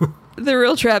capitalism. The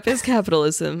real trap is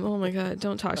capitalism. Oh my god,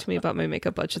 don't talk to me about my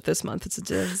makeup budget this month. It's a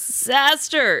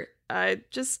disaster. I'm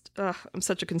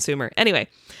such a consumer. Anyway,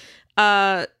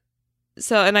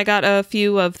 so, and I got a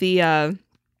few of the,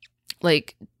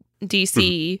 like,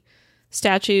 DC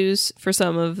statues for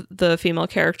some of the female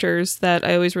characters that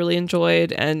I always really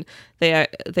enjoyed, and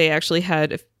they actually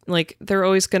had, like, they're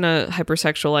always gonna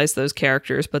hypersexualize those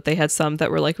characters, but they had some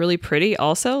that were, like, really pretty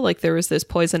also. Like, there was this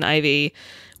Poison Ivy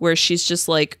where she's just,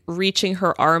 like, reaching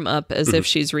her arm up as if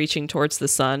she's reaching towards the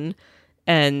sun,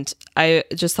 and I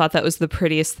just thought that was the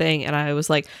prettiest thing, and I was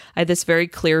like, I had this very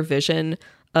clear vision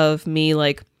of me,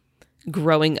 like,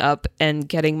 growing up and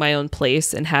getting my own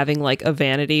place and having like a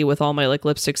vanity with all my like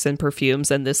lipsticks and perfumes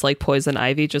and this like Poison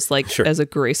Ivy just like as a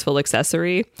graceful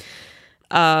accessory.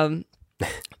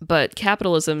 But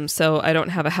capitalism, so I don't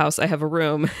have a house, I have a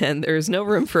room, and there's no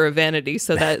room for a vanity,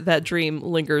 so that dream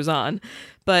lingers on.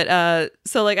 But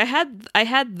so like I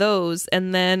had those,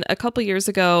 and then a couple years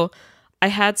ago I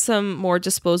had some more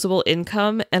disposable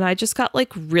income, and I just got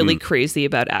like really crazy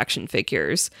about action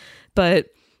figures,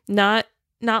 but not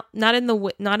in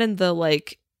the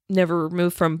like never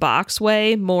removed from box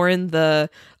way, more in the,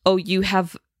 oh, you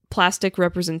have plastic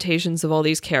representations of all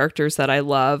these characters that I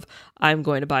love, I'm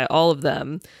going to buy all of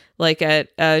them. Like at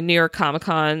New York Comic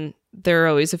Con, there are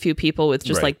always a few people with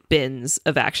just like bins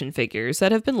of action figures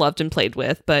that have been loved and played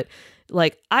with, but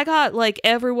like I got like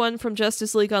everyone from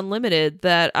Justice League Unlimited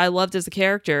that I loved as a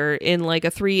character in like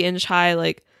a 3-inch high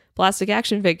like plastic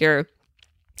action figure,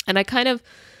 and I kind of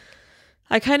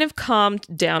calmed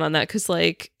down on that because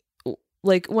like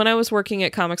when I was working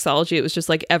at Comixology, it was just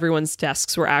like everyone's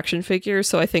desks were action figures.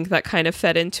 So I think that kind of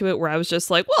fed into it where I was just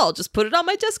like, well, I'll just put it on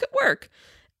my desk at work.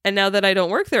 And now that I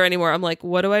don't work there anymore, I'm like,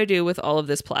 what do I do with all of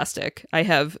this plastic? I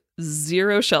have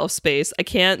 0 shelf space. I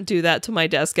can't do that to my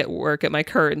desk at work at my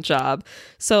current job.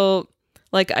 So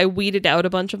like I weeded out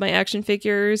a bunch of my action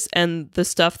figures, and the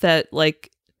stuff that like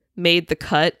made the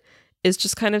cut is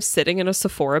just kind of sitting in a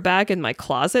Sephora bag in my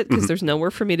closet because there's nowhere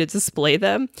for me to display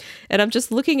them. And I'm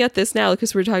just looking at this now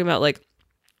because we're talking about like,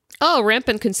 oh,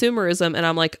 rampant consumerism. And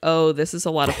I'm like, oh, this is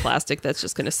a lot of plastic that's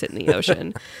just going to sit in the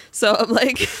ocean. So I'm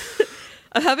like,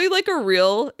 I'm having like a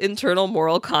real internal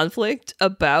moral conflict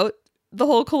about the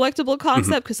whole collectible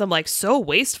concept because I'm like so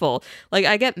wasteful. Like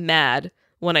I get mad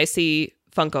when I see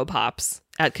Funko Pops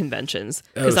at conventions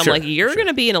because I'm like, you're going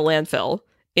to be in a landfill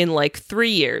in like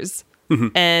 3 years.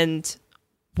 And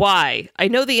why? I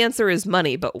know the answer is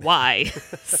money, but why?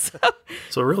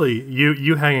 So really,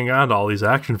 you hanging on to all these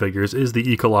action figures is the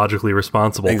ecologically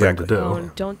responsible thing to do.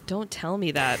 Oh, don't tell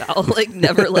me that. I'll like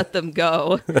never let them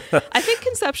go. I think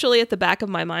conceptually at the back of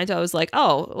my mind, I was like,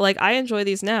 oh, like I enjoy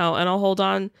these now, and I'll hold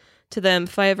on to them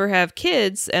if I ever have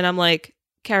kids. And I'm like,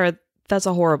 Kara, that's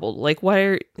a horrible. Like,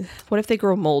 what if they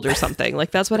grow mold or something?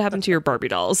 Like that's what happened to your Barbie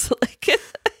dolls. Like,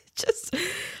 just.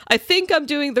 I think I'm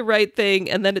doing the right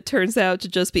thing, and then it turns out to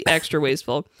just be extra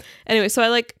wasteful. Anyway, so I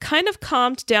like kind of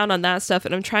calmed down on that stuff,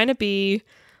 and I'm trying to be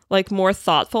like more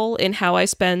thoughtful in how I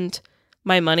spend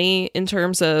my money in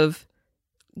terms of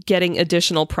getting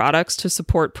additional products to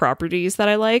support properties that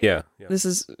I like. Yeah. This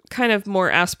is kind of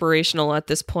more aspirational at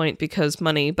this point because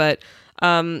money, but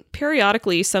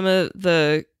periodically some of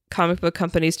the comic book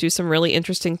companies do some really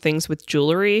interesting things with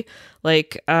jewelry.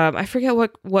 Like, I forget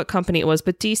what company it was,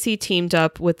 but DC teamed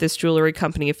up with this jewelry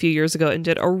company a few years ago and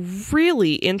did a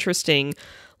really interesting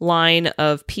line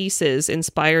of pieces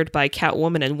inspired by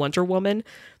Catwoman and Wonder Woman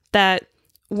that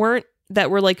were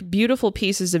like beautiful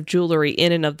pieces of jewelry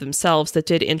in and of themselves that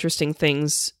did interesting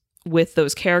things with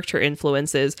those character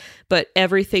influences, but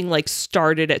everything like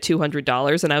started at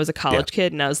 $200 and I was a college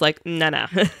kid and I was like, nah.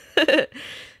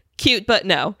 Cute, but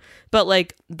no. But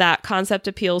like that concept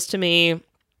appeals to me,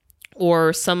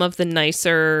 or some of the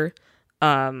nicer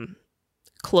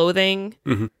clothing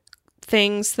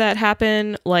things that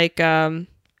happen. Like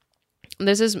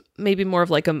this is maybe more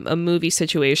of like a movie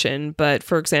situation, but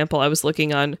for example, I was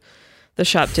looking on the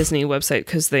Shop Disney website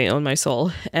because they own my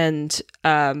soul, and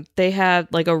they had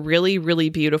like a really, really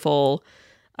beautiful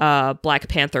Black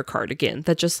Panther cardigan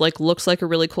that just like looks like a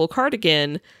really cool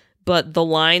cardigan, but the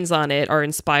lines on it are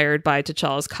inspired by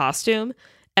T'Challa's costume.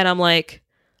 And I'm like,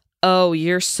 oh,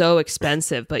 you're so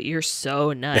expensive, but you're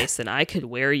so nice and I could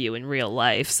wear you in real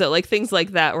life. So like things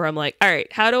like that where I'm like, all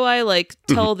right, how do I like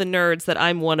tell the nerds that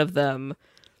I'm one of them,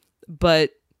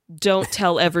 but don't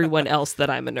tell everyone else that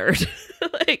I'm a nerd?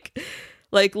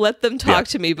 like let them talk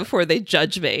to me before they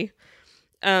judge me.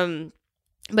 But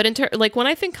like when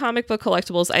I think comic book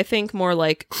collectibles, I think more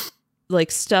like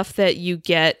stuff that you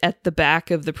get at the back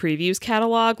of the previews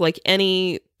catalog, like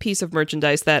any piece of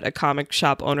merchandise that a comic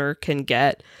shop owner can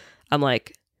get. I'm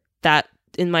like, that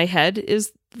in my head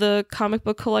is the comic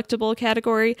book collectible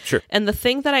category. Sure. And the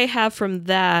thing that I have from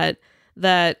that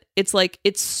it's like,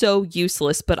 it's so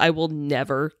useless, but I will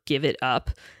never give it up,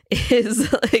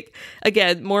 is like,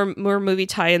 again, more movie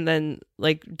tie-in than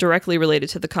like directly related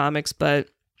to the comics. But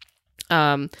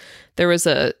there was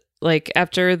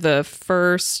after the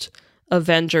first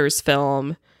Avengers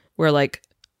film where like,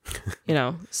 you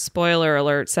know, spoiler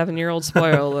alert, 7-year-old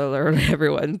spoiler alert,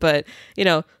 everyone, but you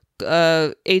know,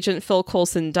 Agent Phil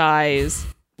Coulson dies,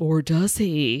 or does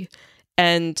he?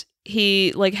 And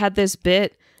he like had this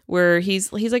bit where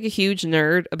he's like a huge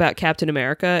nerd about Captain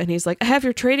America, and he's like, I have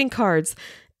your trading cards.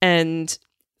 And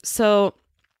so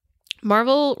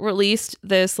Marvel released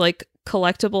this like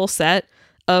collectible set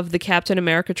of the Captain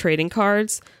America trading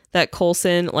cards that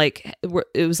Coulson, like,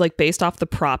 it was like based off the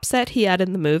prop set he had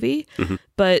in the movie.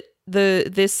 But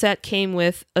this set came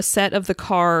with a set of the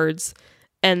cards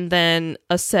and then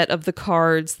a set of the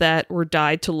cards that were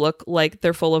dyed to look like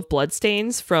they're full of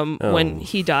bloodstains from when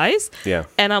he dies. Yeah.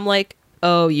 And I'm like,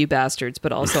 oh, you bastards,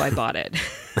 but also I bought it.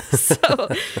 So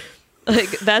like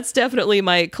that's definitely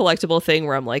my collectible thing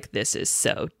where I'm like, this is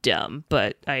so dumb,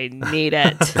 but I need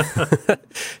it.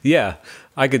 Yeah,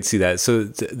 I could see that. So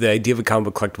the idea of a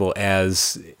comic book collectible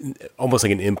as almost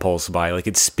like an impulse buy, like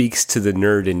it speaks to the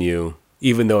nerd in you,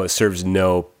 even though it serves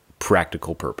no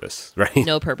practical purpose, right?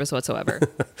 No purpose whatsoever.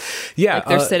 Yeah. Like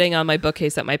they're sitting on my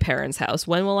bookcase at my parents' house.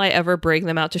 When will I ever bring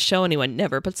them out to show anyone?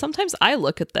 Never. But sometimes I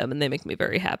look at them and they make me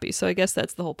very happy. So I guess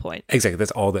that's the whole point. Exactly.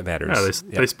 That's all that matters.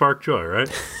 Yeah, they spark joy,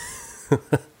 right?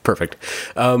 Perfect.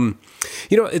 You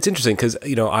know, it's interesting because,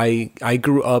 you know, I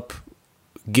grew up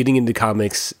getting into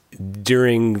comics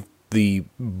during the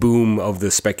boom of the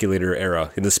speculator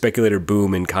era, in the speculator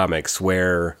boom in comics,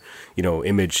 where, you know,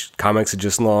 Image Comics had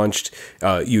just launched.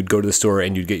 You'd go to the store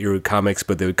and you'd get your comics,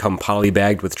 but they would come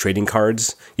polybagged with trading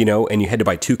cards, you know, and you had to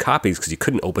buy 2 copies because you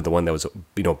couldn't open the one that was,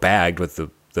 you know, bagged with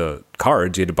the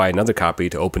cards. You had to buy another copy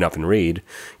to open up and read,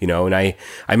 you know. And I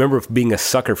remember being a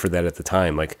sucker for that at the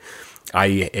time. Like I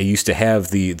used to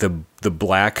have the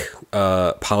black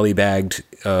polybagged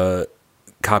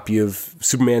copy of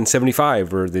Superman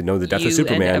 75, or the Death of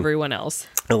Superman, and everyone else.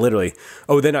 Literally.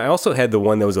 Oh, then I also had the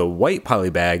one that was a white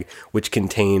polybag, which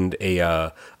contained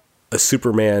a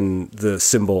Superman, the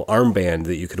symbol armband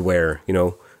that you could wear, you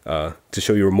know, to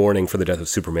show you were mourning for the death of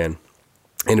Superman,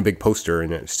 and a big poster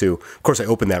in it too. Of course, I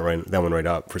opened that one right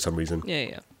up for some reason.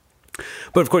 Yeah.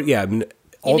 But of course, yeah. You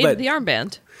needed the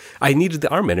armband. I needed the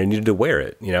armband. I needed to wear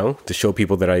it, you know, to show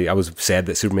people that I was sad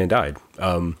that Superman died.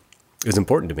 It was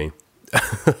important to me.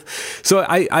 So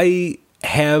I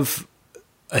have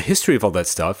a history of all that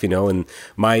stuff, and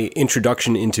my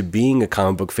introduction into being a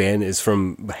comic book fan is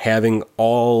from having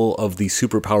all of the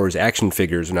Superpowers action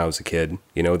figures when I was a kid.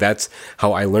 That's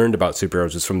how I learned about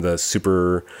superheroes, was from the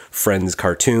Super Friends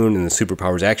cartoon and the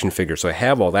Superpowers action figure. So I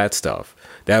have all that stuff.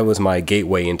 That was my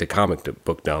gateway into comic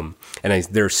bookdom. And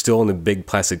they're still in a big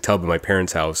plastic tub in my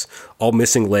parents' house, all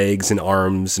missing legs and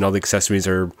arms, and all the accessories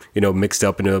are, mixed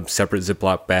up in a separate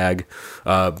Ziploc bag.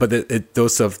 But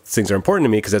those things are important to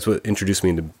me because that's what introduced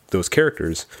me into those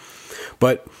characters.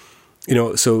 But,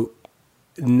 so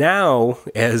now,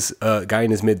 as a guy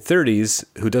in his mid-30s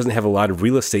who doesn't have a lot of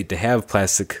real estate to have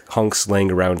plastic hunks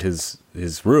laying around his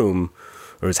room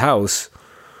or his house,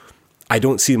 I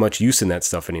don't see much use in that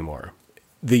stuff anymore.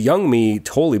 The young me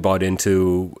totally bought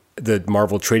into the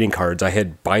Marvel trading cards. I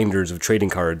had binders of trading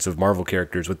cards of Marvel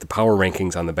characters with the power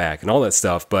rankings on the back and all that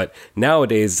stuff. But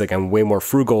nowadays, it's like I'm way more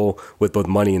frugal with both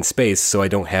money and space, so I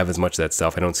don't have as much of that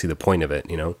stuff. I don't see the point of it,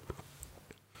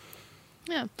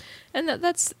 Yeah, and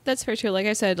that's fair too. Like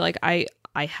I said, like I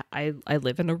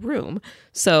live in a room,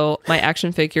 so my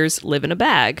action figures live in a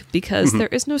bag because there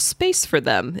is no space for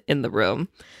them in the room.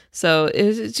 So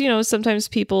it's, sometimes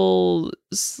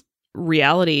people's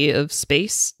reality of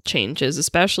space changes,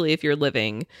 especially if you're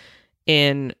living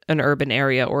in an urban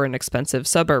area or an expensive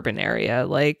suburban area.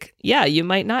 Like, yeah, you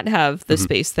might not have the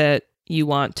space that you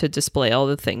want to display all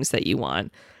the things that you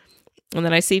want. And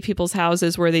then I see people's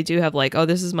houses where they do have like, oh,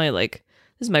 this is my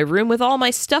room with all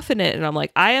my stuff in it. And I'm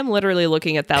like, I am literally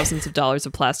looking at thousands of dollars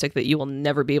of plastic that you will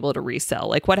never be able to resell.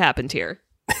 Like, what happened here?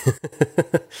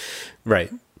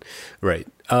 Right.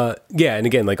 Yeah, and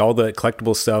again, like all the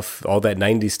collectible stuff, all that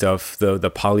 90s stuff, the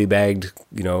polybagged,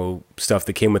 stuff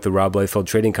that came with the Rob Liefeld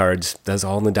trading cards, that's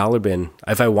all in the dollar bin.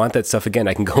 If I want that stuff again,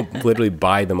 I can go literally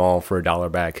buy them all for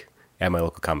 $1 back at my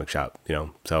local comic shop,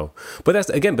 So, but that's,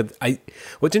 again,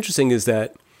 what's interesting is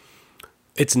that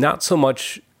it's not so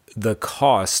much the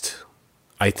cost,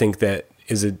 I think, that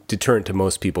is a deterrent to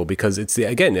most people, because it's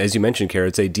again, as you mentioned, Kara,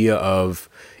 it's the idea of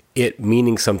it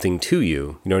meaning something to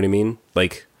you. You know what I mean?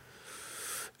 Like,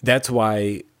 that's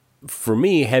why, for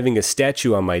me, having a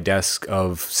statue on my desk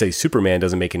of, say, Superman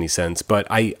doesn't make any sense. But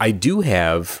I do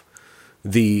have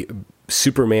the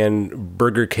Superman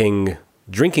Burger King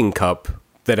drinking cup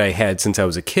that I had since I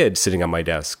was a kid sitting on my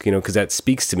desk, because that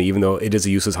speaks to me, even though it is a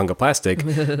useless hunk of plastic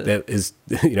that is,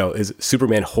 is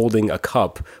Superman holding a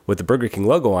cup with the Burger King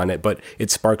logo on it, but it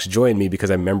sparks joy in me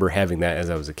because I remember having that as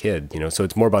I was a kid, so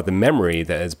it's more about the memory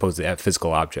that as opposed to that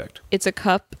physical object. It's a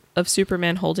cup of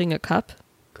Superman holding a cup?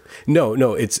 No,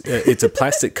 it's a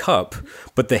plastic cup,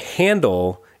 but the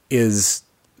handle is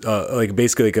like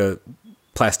basically like a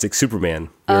plastic Superman.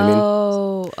 You know what I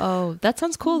mean? Oh, that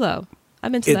sounds cool though.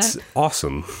 I'm into that. It's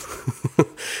awesome.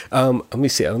 Let me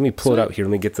see. Let me pull it out here.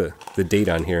 Let me get the date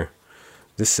on here.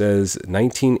 This says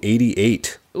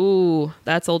 1988. Ooh,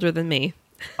 that's older than me.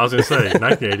 I was going to say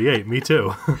 1988. Me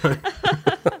too.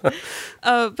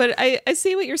 But I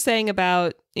see what you're saying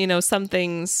about, some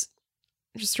things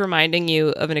just reminding you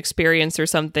of an experience, or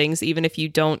some things, even if you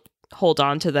don't hold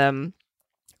on to them,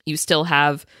 you still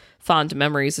have fond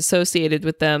memories associated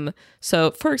with them.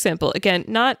 So, for example, again,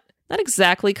 not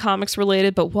exactly comics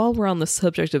related, but while we're on the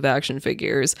subject of action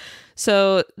figures,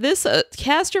 so this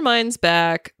cast your minds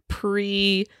back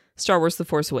pre Star Wars: The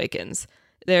Force Awakens.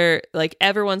 They're like,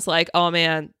 everyone's like, oh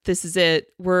man, this is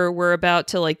it. We're about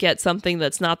to like get something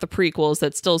that's not the prequels,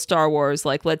 that's still Star Wars.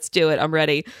 Like, let's do it. I'm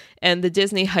ready. And the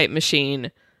Disney hype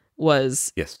machine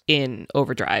was in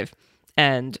overdrive.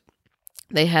 And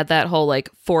they had that whole like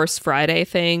Force Friday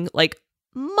thing like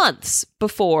months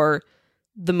before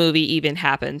the movie even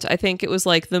happened. I think it was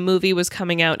like the movie was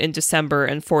coming out in December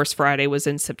and Force Friday was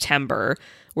in September,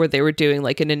 where they were doing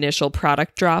like an initial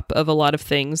product drop of a lot of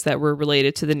things that were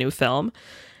related to the new film.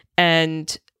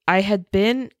 And I had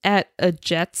been at a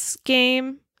Jets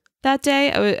game that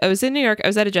day. I was in New York. I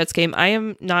was at a Jets game. I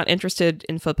am not interested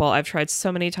in football. I've tried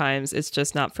so many times. It's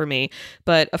just not for me.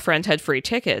 But a friend had free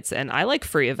tickets and I like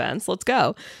free events. Let's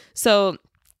go. So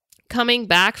coming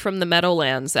back from the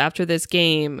Meadowlands after this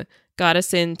game got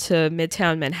us into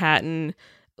Midtown Manhattan,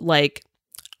 like,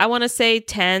 I want to say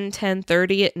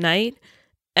 10:30 at night.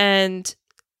 And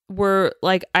we're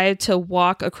like, I had to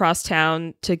walk across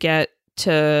town to get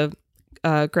to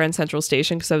Grand Central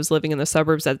Station because I was living in the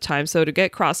suburbs at the time. So to get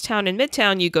across town in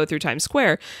Midtown, you go through Times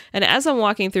Square. And as I'm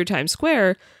walking through Times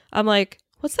Square, I'm like,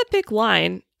 what's that big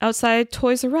line outside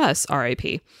Toys R Us,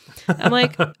 RIP? I'm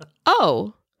like,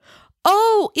 oh,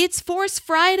 oh, it's Force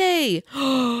Friday.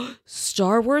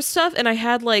 Star Wars stuff. And I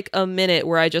had like a minute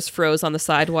where I just froze on the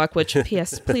sidewalk, which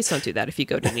PS, please don't do that if you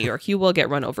go to New York. You will get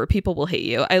run over. People will hate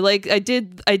you. I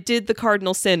did the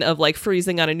cardinal sin of like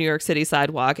freezing on a New York City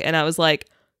sidewalk. And I was like,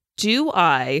 do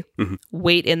I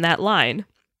wait in that line?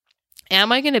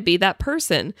 Am I going to be that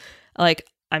person? Like,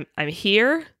 I'm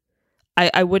here.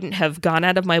 I wouldn't have gone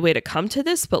out of my way to come to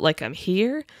this, but like I'm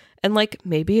here. And like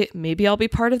maybe I'll be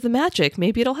part of the magic.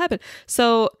 Maybe it'll happen.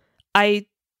 So I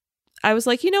was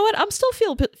like, you know what? I'm still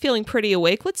feeling pretty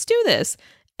awake. Let's do this.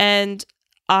 And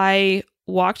I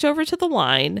walked over to the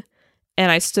line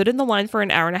and I stood in the line for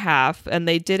an hour and a half, and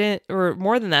they didn't, or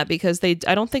more than that, because I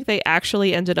don't think they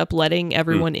actually ended up letting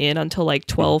everyone in until like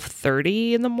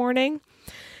 12:30 in the morning.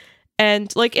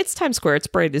 And like, it's Times Square, it's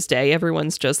bright as day.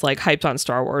 Everyone's just like hyped on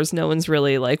Star Wars. No one's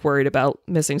really like worried about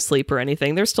missing sleep or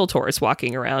anything. There's still tourists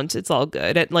walking around. It's all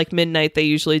good. At like midnight, they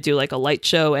usually do like a light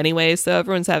show anyway. So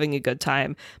everyone's having a good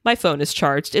time. My phone is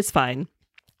charged. It's fine.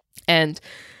 And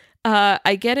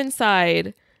I get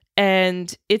inside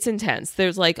and it's intense.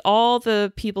 There's like all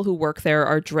the people who work there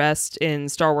are dressed in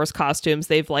Star Wars costumes.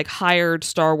 They've like hired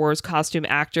Star Wars costume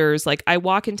actors. Like I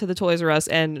walk into the Toys R Us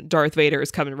and Darth Vader is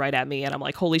coming right at me. And I'm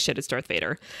like, holy shit, it's Darth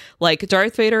Vader. Like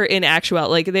Darth Vader in actual,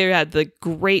 like they had the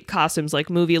great costumes, like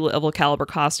movie level caliber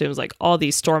costumes, like all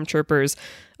these stormtroopers.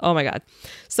 Oh my God.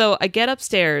 So I get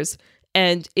upstairs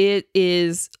and it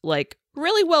is like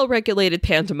really well regulated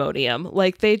pandemonium.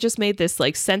 Like they just made this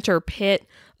like center pit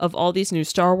of all these new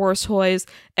Star Wars toys.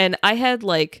 And I had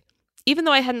like, even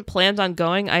though I hadn't planned on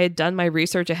going, I had done my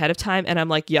research ahead of time. And I'm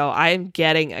like, yo, I'm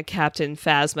getting a Captain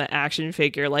Phasma action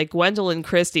figure. Like Gwendolyn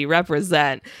Christie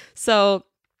represent. So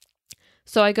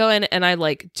I go in and I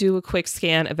like do a quick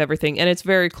scan of everything. And it's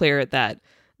very clear that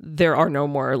there are no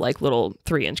more like little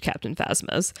 3-inch Captain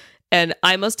Phasmas. And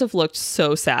I must have looked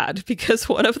so sad because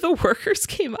one of the workers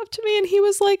came up to me and he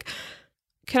was like,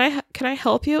 can I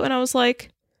help you? And I was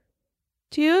like,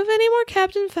 do you have any more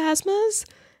Captain Phasmas?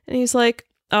 And he's like,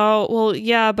 oh, well,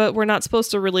 yeah, but we're not supposed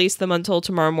to release them until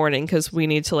tomorrow morning because we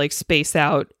need to like space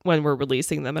out when we're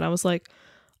releasing them. And I was like,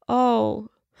 oh,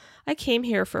 I came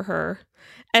here for her.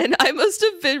 And I must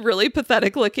have been really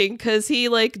pathetic looking because he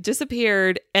like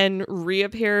disappeared and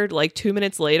reappeared like 2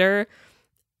 minutes later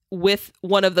with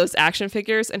one of those action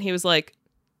figures. And he was like,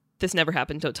 this never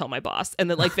happened, don't tell my boss, and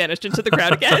then like vanished into the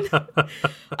crowd again.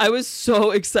 I was so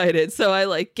excited. So I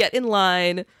like get in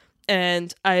line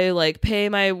and I like pay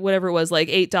my whatever it was, like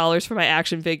 $8 for my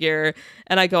action figure,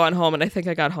 and I go on home, and I think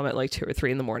I got home at like 2 or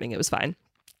 3 in the morning. It was fine.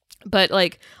 But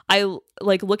like I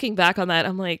like looking back on that,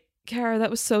 I'm like, Kara, that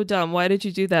was so dumb. Why did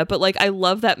you do that? But like I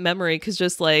love that memory because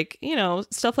just like, you know,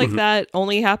 stuff like that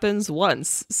only happens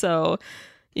once. So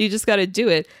you just got to do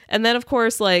it. And then of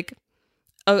course, like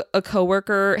a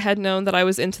coworker had known that I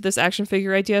was into this action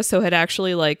figure idea, so had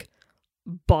actually like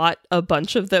bought a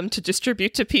bunch of them to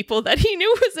distribute to people that he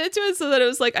knew was into it, so that it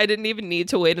was like I didn't even need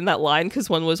to wait in that line because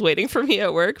one was waiting for me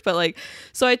at work. But like,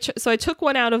 so I took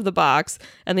one out of the box,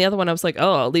 and the other one I was like,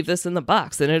 oh, I'll leave this in the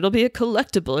box and it'll be a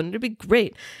collectible and it'll be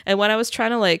great. And when I was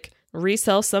trying to like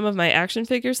resell some of my action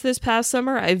figures this past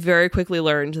summer, I very quickly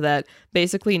learned that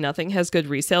basically nothing has good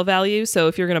resale value. So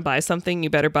if you're going to buy something, you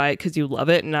better buy it because you love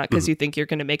it and not because you think you're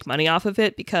going to make money off of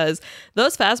it, because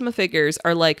those Phasma figures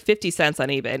are like 50 cents on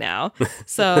eBay now.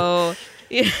 So,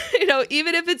 you know,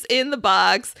 even if it's in the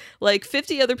box, like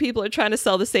 50 other people are trying to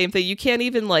sell the same thing. You can't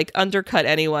even like undercut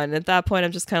anyone. At that point,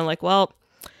 I'm just kind of like, well,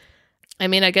 I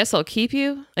mean, I guess I'll keep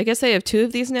you. I guess I have 2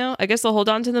 of these now. I guess I'll hold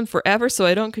on to them forever so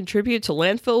I don't contribute to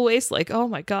landfill waste. Like, oh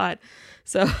my God.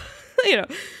 So, you know,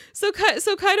 so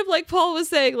kind of like Paul was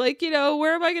saying, like, you know,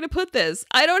 where am I going to put this?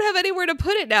 I don't have anywhere to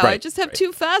put it now. Right, I just have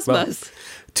 2 Phasmas. Well,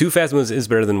 2 Phasmas is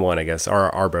better than 1, I guess,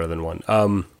 or are better than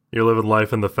 1. You're living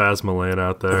life in the Phasma land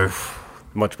out there.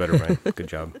 Much better, Brian. Good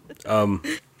job.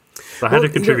 I had to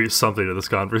contribute something to this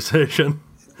conversation.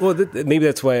 Well, maybe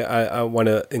that's why I want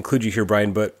to include you here,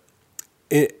 Brian, but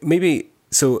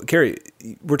so Carrie,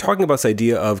 we're talking about this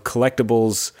idea of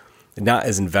collectibles not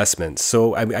as investments.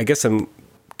 So I guess I'm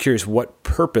curious what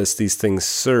purpose these things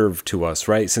serve to us,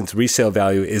 right? Since resale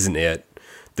value isn't it.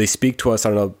 They speak to us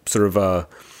on a sort of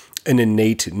an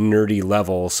innate nerdy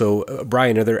level. So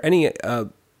Brian, are there any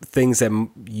things that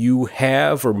you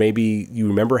have or maybe you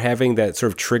remember having that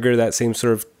sort of trigger that same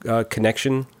sort of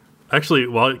connection? Actually,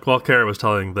 while Kara was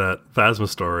telling that Phasma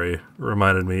story,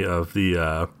 reminded me of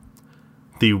the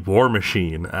War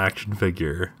Machine action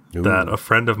figure that a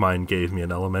friend of mine gave me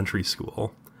in elementary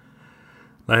school.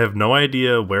 I have no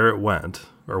idea where it went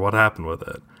or what happened with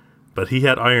it, but he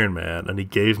had Iron Man and he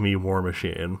gave me War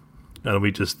Machine, and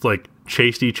we just like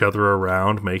chased each other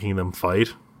around making them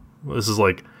fight. This is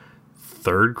like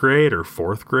 3rd grade or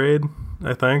 4th grade,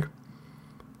 I think.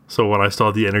 So when I still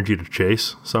had the energy to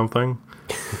chase something.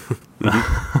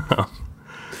 But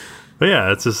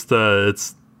yeah, it's just,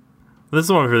 this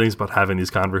is one of the things about having these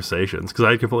conversations, because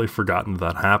I had completely forgotten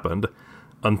that happened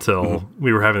until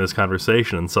we were having this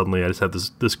conversation, and suddenly I just had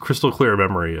this crystal clear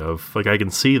memory of, like, I can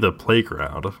see the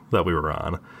playground that we were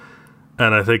on.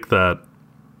 And I think that,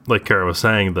 like Kara was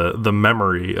saying, the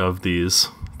memory of these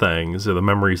things, or the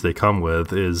memories they come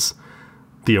with, is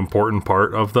the important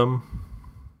part of them.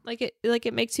 Like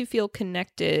it makes you feel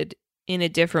connected in a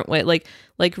different way. Like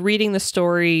reading the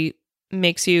story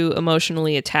makes you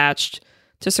emotionally attached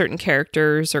to certain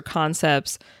characters or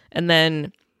concepts, and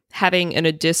then having an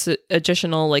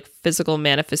additional like physical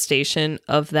manifestation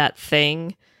of that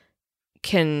thing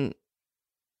can,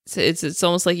 it's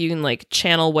almost like you can like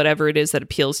channel whatever it is that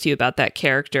appeals to you about that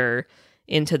character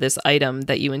into this item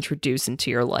that you introduce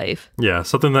into your life. Yeah,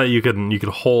 something that you can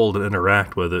hold and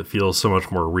interact with. It feels so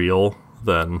much more real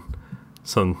than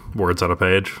some words on a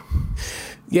page.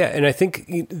 Yeah, and I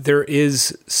think there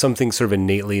is something sort of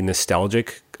innately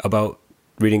nostalgic about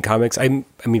reading comics. I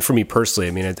mean, for me personally,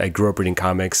 I mean, I grew up reading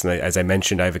comics, and as I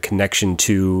mentioned, I have a connection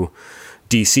to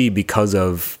DC because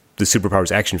of the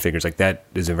Superpowers action figures. Like, that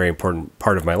is a very important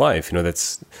part of my life. You know,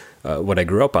 that's what I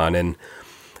grew up on. And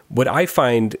what I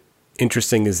find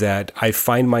interesting is that I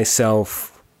find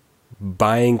myself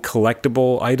buying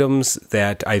collectible items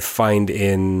that I find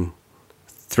in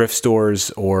thrift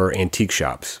stores or antique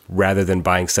shops rather than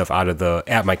buying stuff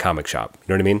at my comic shop. You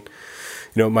know what I mean?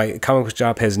 You know, my comic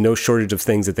shop has no shortage of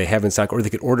things that they have in stock, or they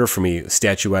could order for me,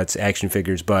 statuettes, action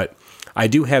figures, but I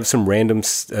do have some random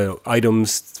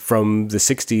items from the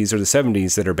 60s or the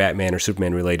 70s that are Batman or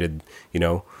Superman related, you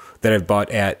know, that I've bought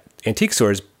at antique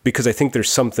stores because I think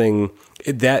there's something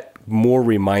that more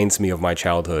reminds me of my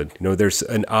childhood. You know, there's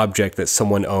an object that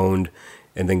someone owned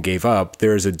and then gave up.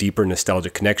 There's a deeper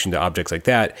nostalgic connection to objects like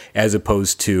that, as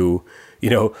opposed to, you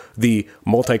know, the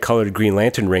multicolored Green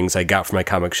Lantern rings I got from my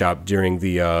comic shop during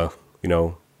the, you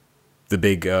know, the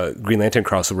big Green Lantern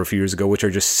crossover a few years ago, which are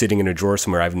just sitting in a drawer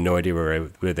somewhere. I have no idea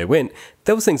where they went.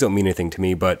 Those things don't mean anything to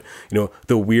me, but, you know,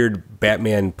 the weird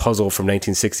Batman puzzle from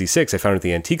 1966 I found at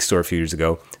the antique store a few years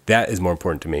ago, that is more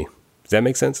important to me. Does that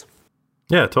make sense?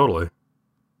 Yeah, totally.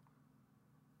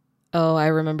 Oh, I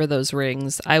remember those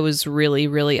rings. I was really,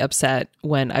 really upset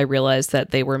when I realized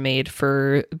that they were made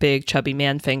for big, chubby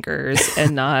man fingers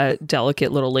and not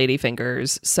delicate little lady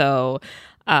fingers. So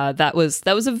that was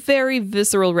a very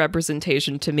visceral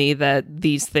representation to me that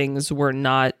these things were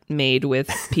not made with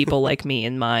people like me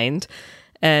in mind.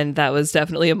 And that was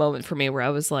definitely a moment for me where I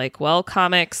was like, well,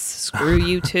 comics, screw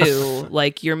you too.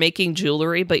 Like, you're making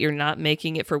jewelry, but you're not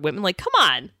making it for women. Like, come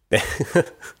on.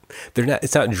 They're not.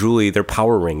 It's not jewelry. They're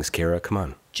power rings, Kara. Come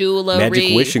on. Jewelry.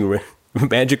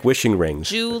 Magic wishing rings.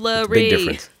 Jewelry. Big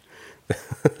difference.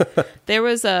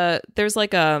 There's that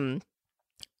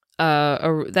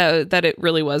it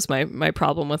really was my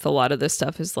problem with a lot of this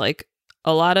stuff is like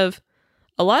a lot of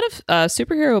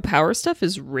superhero power stuff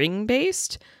is ring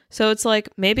based. So it's like,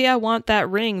 maybe I want that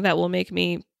ring that will make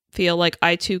me feel like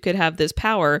I too could have this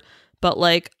power, but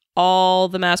like all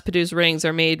the mass-produced rings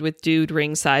are made with dude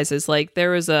ring sizes. Like,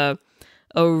 there is a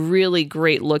really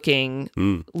great looking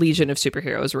Legion of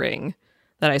Superheroes ring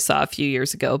that I saw a few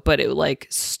years ago, but it like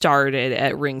started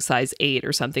at ring size 8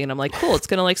 or something, and I'm like, cool, it's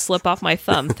gonna like slip off my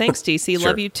thumb. Thanks, DC. Sure.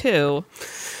 Love you too.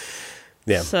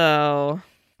 Yeah. So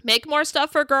make more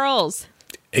stuff for girls.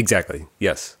 Exactly.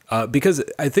 Yes. Because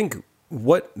I think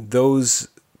what those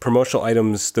promotional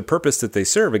items, the purpose that they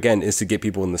serve, again, is to get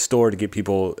people in the store, to get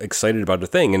people excited about a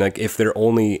thing. And like, if they're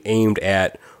only aimed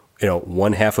at, you know,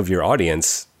 one half of your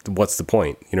audience, what's the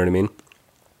point? You know what I mean?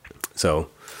 So,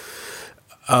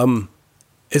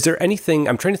 is there anything,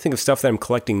 I'm trying to think of stuff that I'm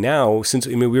collecting now, since,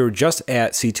 I mean, we were just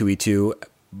at C2E2,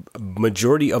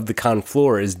 majority of the con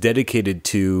floor is dedicated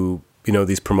to, you know,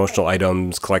 these promotional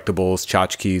items, collectibles,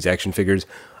 tchotchkes, action figures.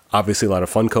 Obviously, a lot of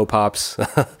Funko Pops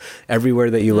everywhere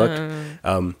that you look.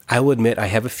 I will admit I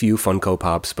have a few Funko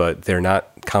Pops, but they're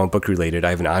not comic book related. I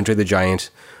have an Andre the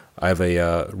Giant, I have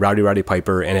a Rowdy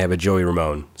Piper, and I have a Joey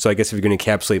Ramone. So I guess if you're going to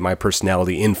encapsulate my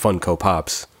personality in Funko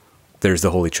Pops, there's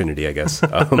the Holy Trinity, I guess.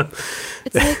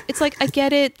 It's like I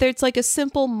get it. There's like a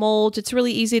simple mold. It's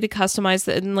really easy to customize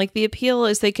it. And like the appeal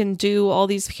is they can do all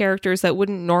these characters that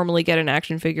wouldn't normally get an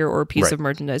action figure or a piece of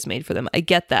merchandise made for them. I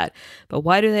get that. But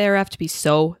why do there have to be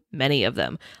so many of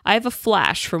them? I have a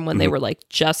Flash from when they were like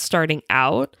just starting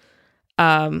out.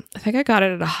 I think I got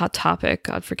it at a Hot Topic,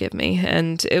 God forgive me.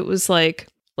 And it was like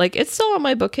it's still on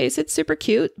my bookcase. It's super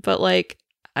cute, but like,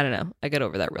 I don't know. I got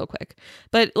over that real quick.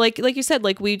 But like you said,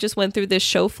 like we just went through this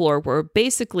show floor where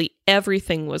basically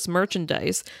everything was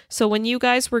merchandise. So when you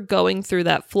guys were going through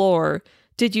that floor,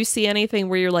 did you see anything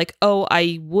where you're like, oh,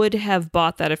 I would have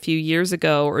bought that a few years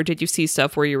ago? Or did you see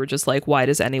stuff where you were just like, why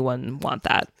does anyone want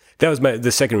that? That was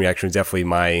the second reaction was definitely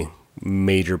my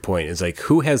major point is like,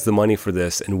 who has the money for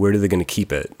this and where are they going to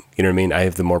keep it? You know what I mean? I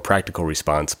have the more practical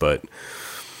response, but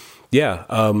yeah.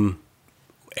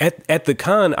 At the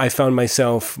con, I found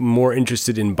myself more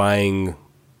interested in buying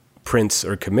prints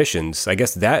or commissions. I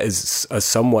guess that is a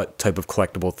somewhat type of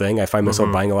collectible thing. I find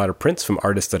myself buying a lot of prints from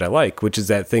artists that I like, which is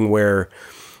that thing where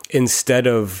instead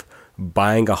of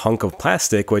buying a hunk of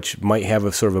plastic, which might have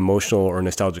a sort of emotional or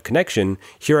nostalgic connection,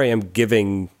 here I am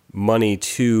giving money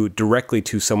directly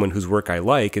to someone whose work I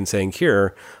like and saying,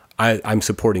 here, I'm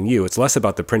supporting you. It's less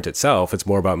about the print itself. It's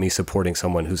more about me supporting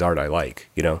someone whose art I like,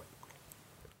 you know?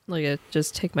 Like a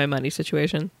just take my money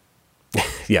situation.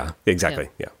 Yeah, exactly.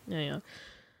 Yeah.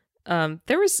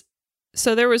 There was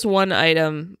one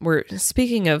item where,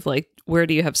 speaking of like, where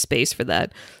do you have space for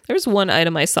that? There was one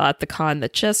item I saw at the con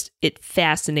that it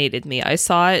fascinated me. I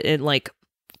saw it in like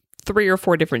 3 or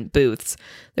 4 different booths.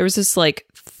 There was this like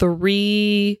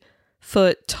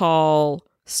 3-foot tall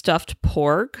stuffed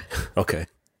porg. Okay.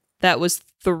 That was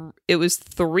it was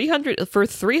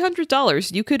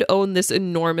 $300. You could own this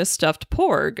enormous stuffed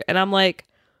porg, and I'm like,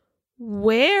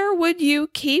 where would you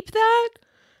keep that?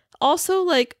 Also,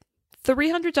 like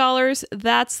 $300.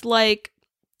 That's like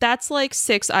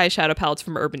 6 eyeshadow palettes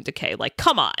from Urban Decay. Like,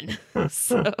 come on.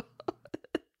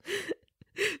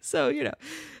 So you know,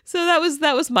 so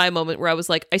that was my moment where I was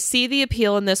like, I see the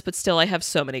appeal in this, but still, I have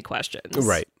so many questions.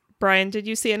 Right. Brian, did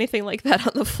you see anything like that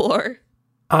on the floor?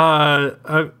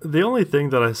 The only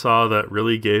thing that I saw that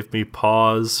really gave me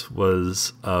pause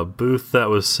was a booth that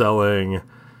was selling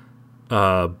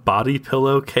body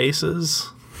pillow cases.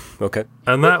 Okay.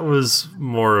 And that was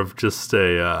more of just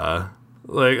a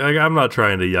like I'm not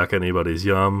trying to yuck anybody's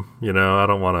yum, you know.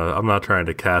 I'm not trying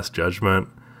to cast judgment,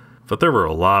 but there were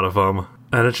a lot of them,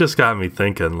 and it just got me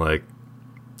thinking, like,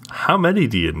 how many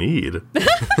do you need?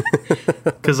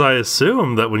 Because I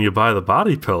assume that when you buy the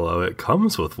body pillow, it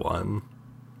comes with one.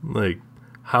 Like,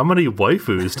 how many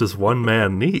waifus does one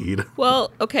man need?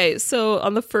 Well, okay, so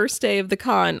on the first day of the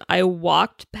con, I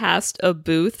walked past a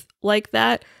booth like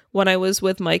that when I was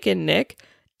with Mike and Nick,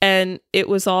 and it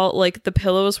was all, like, the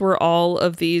pillows were all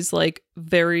of these, like,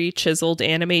 very chiseled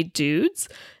anime dudes,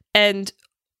 and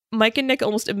Mike and Nick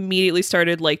almost immediately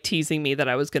started, like, teasing me that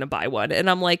I was going to buy one, and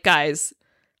I'm like, guys,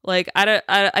 like,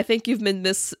 I think you've been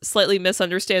slightly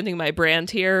misunderstanding my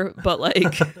brand here, but,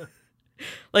 like...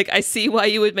 Like, I see why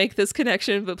you would make this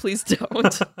connection, but please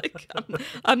don't. Like,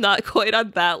 I'm not quite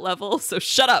on that level, so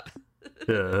shut up.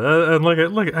 Yeah, and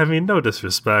look, I mean, no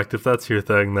disrespect. If that's your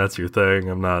thing, that's your thing.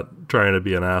 I'm not trying to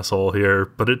be an asshole here,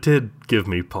 but it did give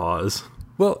me pause.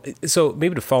 Well, so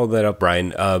maybe to follow that up,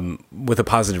 Brian, with a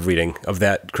positive reading of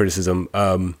that criticism,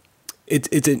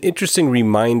 it's an interesting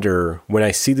reminder when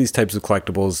I see these types of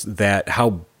collectibles that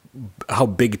how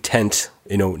big tent,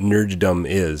 you know, nerddom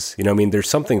is. You know, I mean, there's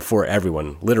something for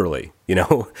everyone, literally, you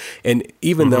know? And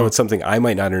even though it's something I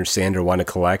might not understand or want to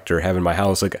collect or have in my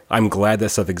house, like, I'm glad that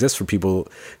stuff exists for people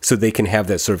so they can have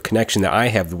that sort of connection that I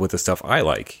have with the stuff I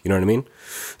like. You know what I mean?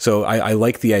 So I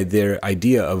like the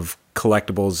idea of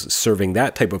collectibles serving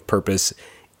that type of purpose.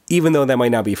 Even though that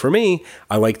might not be for me,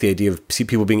 I like the idea of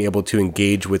people being able to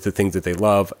engage with the things that they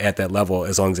love at that level,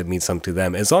 as long as it means something to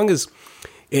them. As long as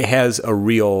it has a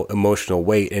real emotional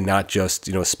weight and not just,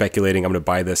 you know, speculating, I'm going to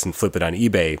buy this and flip it on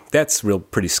eBay. That's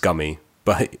pretty scummy,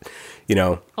 but, you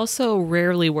know. Also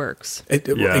rarely works.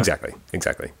 Yeah. Exactly.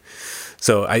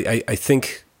 So I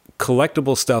think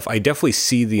collectible stuff, I definitely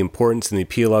see the importance and the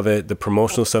appeal of it, the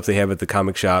promotional stuff they have at the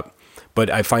comic shop, but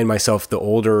I find myself, the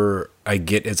older I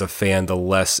get as a fan, the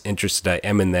less interested I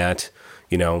am in that,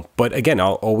 you know. But again,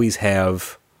 I'll always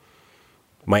have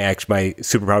my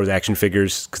Superpowers action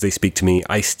figures because they speak to me.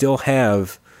 I still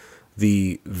have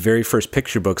the very first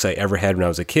picture books I ever had when I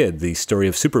was a kid, the Story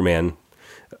of Superman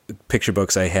picture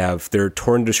books I have. They're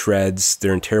torn to shreds.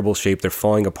 They're in terrible shape. They're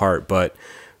falling apart, but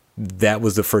that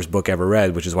was the first book I ever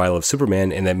read, which is why I love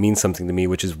Superman, and that means something to me,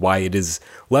 which is why it is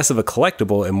less of a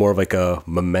collectible and more of like a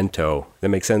memento. That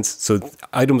makes sense? So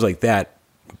items like that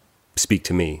speak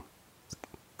to me.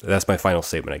 That's my final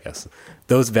statement, I guess.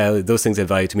 Those things add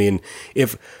value to me, and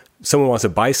if someone wants to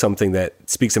buy something that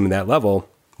speaks to them in that level,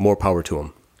 more power to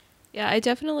them. Yeah, I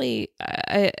definitely,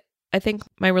 I think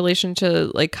my relation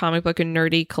to like comic book and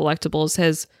nerdy collectibles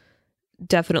has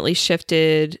definitely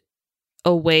shifted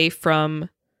away from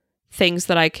things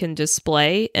that I can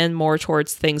display and more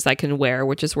towards things I can wear,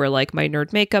 which is where like my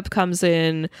nerd makeup comes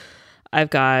in. I've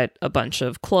got a bunch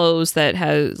of clothes that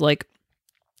has like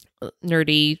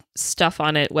nerdy stuff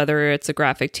on it, whether it's a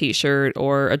graphic t-shirt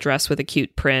or a dress with a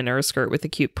cute print or a skirt with a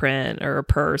cute print or a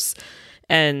purse.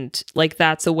 And like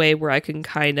that's a way where I can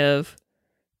kind of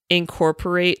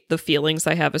incorporate the feelings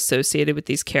I have associated with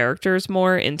these characters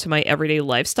more into my everyday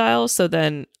lifestyle. So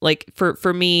then like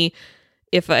for me,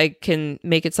 if I can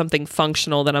make it something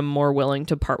functional, then I'm more willing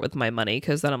to part with my money,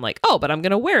 because then I'm like, oh, but I'm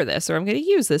going to wear this or I'm going to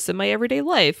use this in my everyday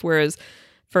life. Whereas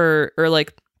I'm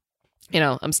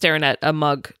staring at a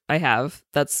mug I have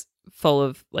that's full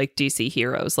of like DC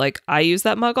heroes. Like I use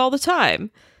that mug all the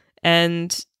time.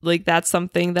 And like that's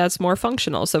something that's more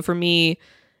functional. So for me,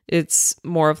 it's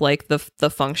more of like the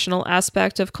functional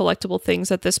aspect of collectible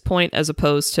things at this point, as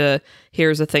opposed to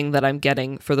here's a thing that I'm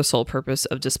getting for the sole purpose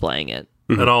of displaying it.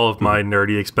 And all of my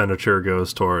nerdy expenditure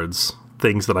goes towards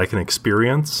things that I can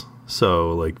experience.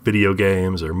 So like video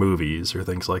games or movies or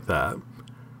things like that.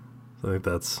 So I think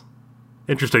that's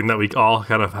interesting that we all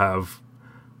kind of have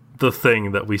the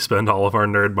thing that we spend all of our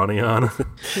nerd money on.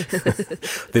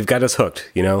 They've got us hooked,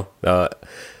 you know?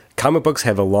 Comic books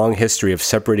have a long history of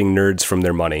separating nerds from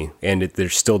their money, and they're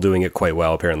still doing it quite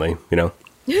well, apparently, you know?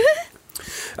 Yeah.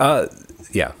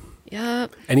 Yeah.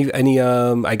 Any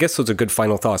I guess those are good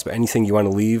final thoughts, but anything you want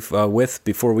to leave with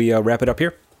before we wrap it up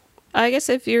here? I guess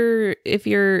if you're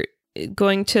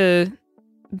going to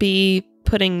be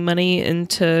putting money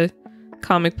into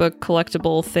comic book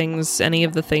collectible things, any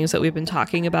of the things that we've been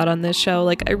talking about on this show,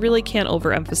 like I really can't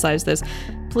overemphasize this.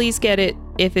 Please get it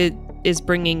if it is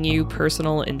bringing you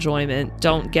personal enjoyment.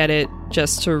 Don't get it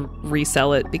just to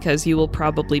resell it, because you will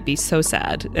probably be so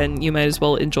sad, and you might as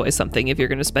well enjoy something if you're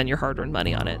going to spend your hard-earned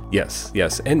money on it. Yes.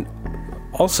 And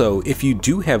also, if you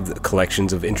do have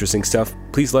collections of interesting stuff,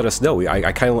 please let us know.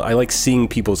 I like seeing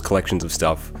people's collections of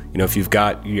stuff. You know, if you've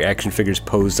got your action figures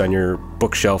posed on your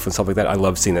bookshelf and stuff like that, I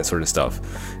love seeing that sort of stuff.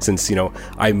 Since, you know,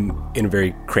 I'm in a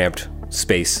very cramped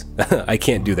space, I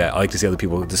can't do that. I like to see other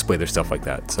people display their stuff like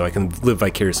that, so I can live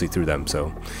vicariously through them.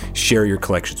 So share your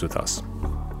collections with us.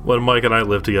 When Mike and I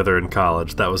lived together in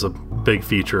college, that was a big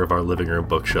feature of our living room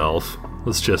bookshelf. It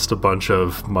was just a bunch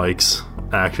of Mike's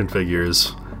action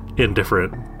figures in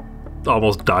different,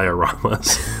 almost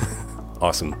dioramas.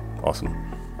 Awesome.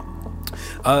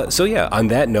 So yeah, on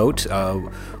that note,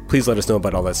 please let us know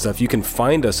about all that stuff. You can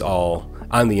find us all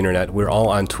on the internet. We're all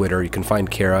on Twitter. You can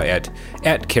find Kara at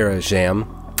KaraZam,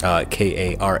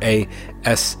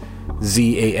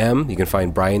 KARASZAM. You can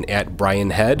find Brian at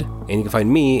BrianHead, and you can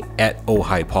find me at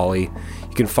OhiPolly.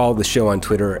 You can follow the show on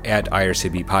Twitter at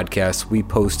IRCB Podcast. We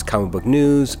post comic book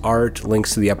news, art,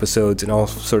 links to the episodes, and all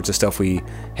sorts of stuff we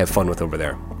have fun with over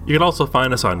there. You can also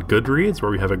find us on Goodreads,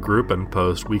 where we have a group and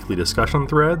post weekly discussion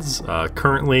threads.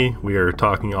 Currently, we are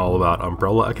talking all about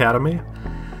Umbrella Academy.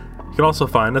 You can also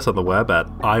find us on the web at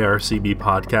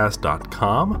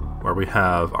ircbpodcast.com, where we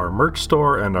have our merch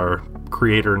store and our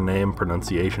creator name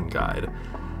pronunciation guide.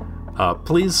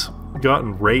 Please go out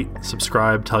and rate,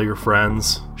 subscribe, tell your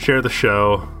friends, share the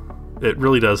show. It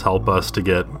really does help us to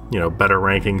get, better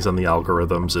rankings on the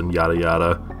algorithms and yada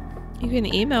yada. You can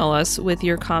email us with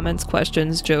your comments,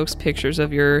 questions, jokes, pictures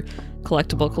of your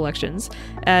collectible collections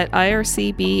at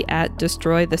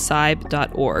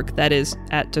ircb@destroythecyb.org. That is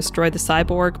at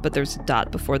destroythecyborg, but there's a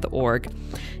dot before the org.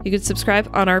 You can subscribe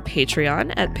on our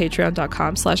Patreon at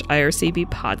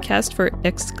patreon.com/ircbpodcast for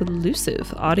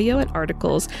exclusive audio and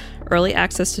articles, early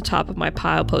access to top of my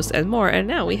pile posts, and more. And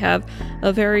now we have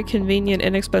a very convenient,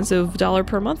 inexpensive $1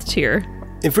 per month tier.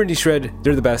 Infinity Shred,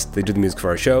 they're the best. They do the music for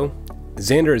our show.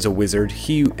 Xander is a wizard.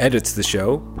 He edits the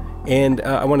show. And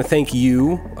I want to thank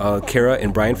you, Kara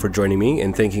and Brian, for joining me,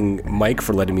 and thanking Mike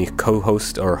for letting me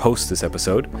co-host or host this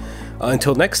episode.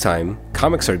 Until next time,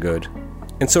 comics are good,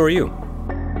 and so are you.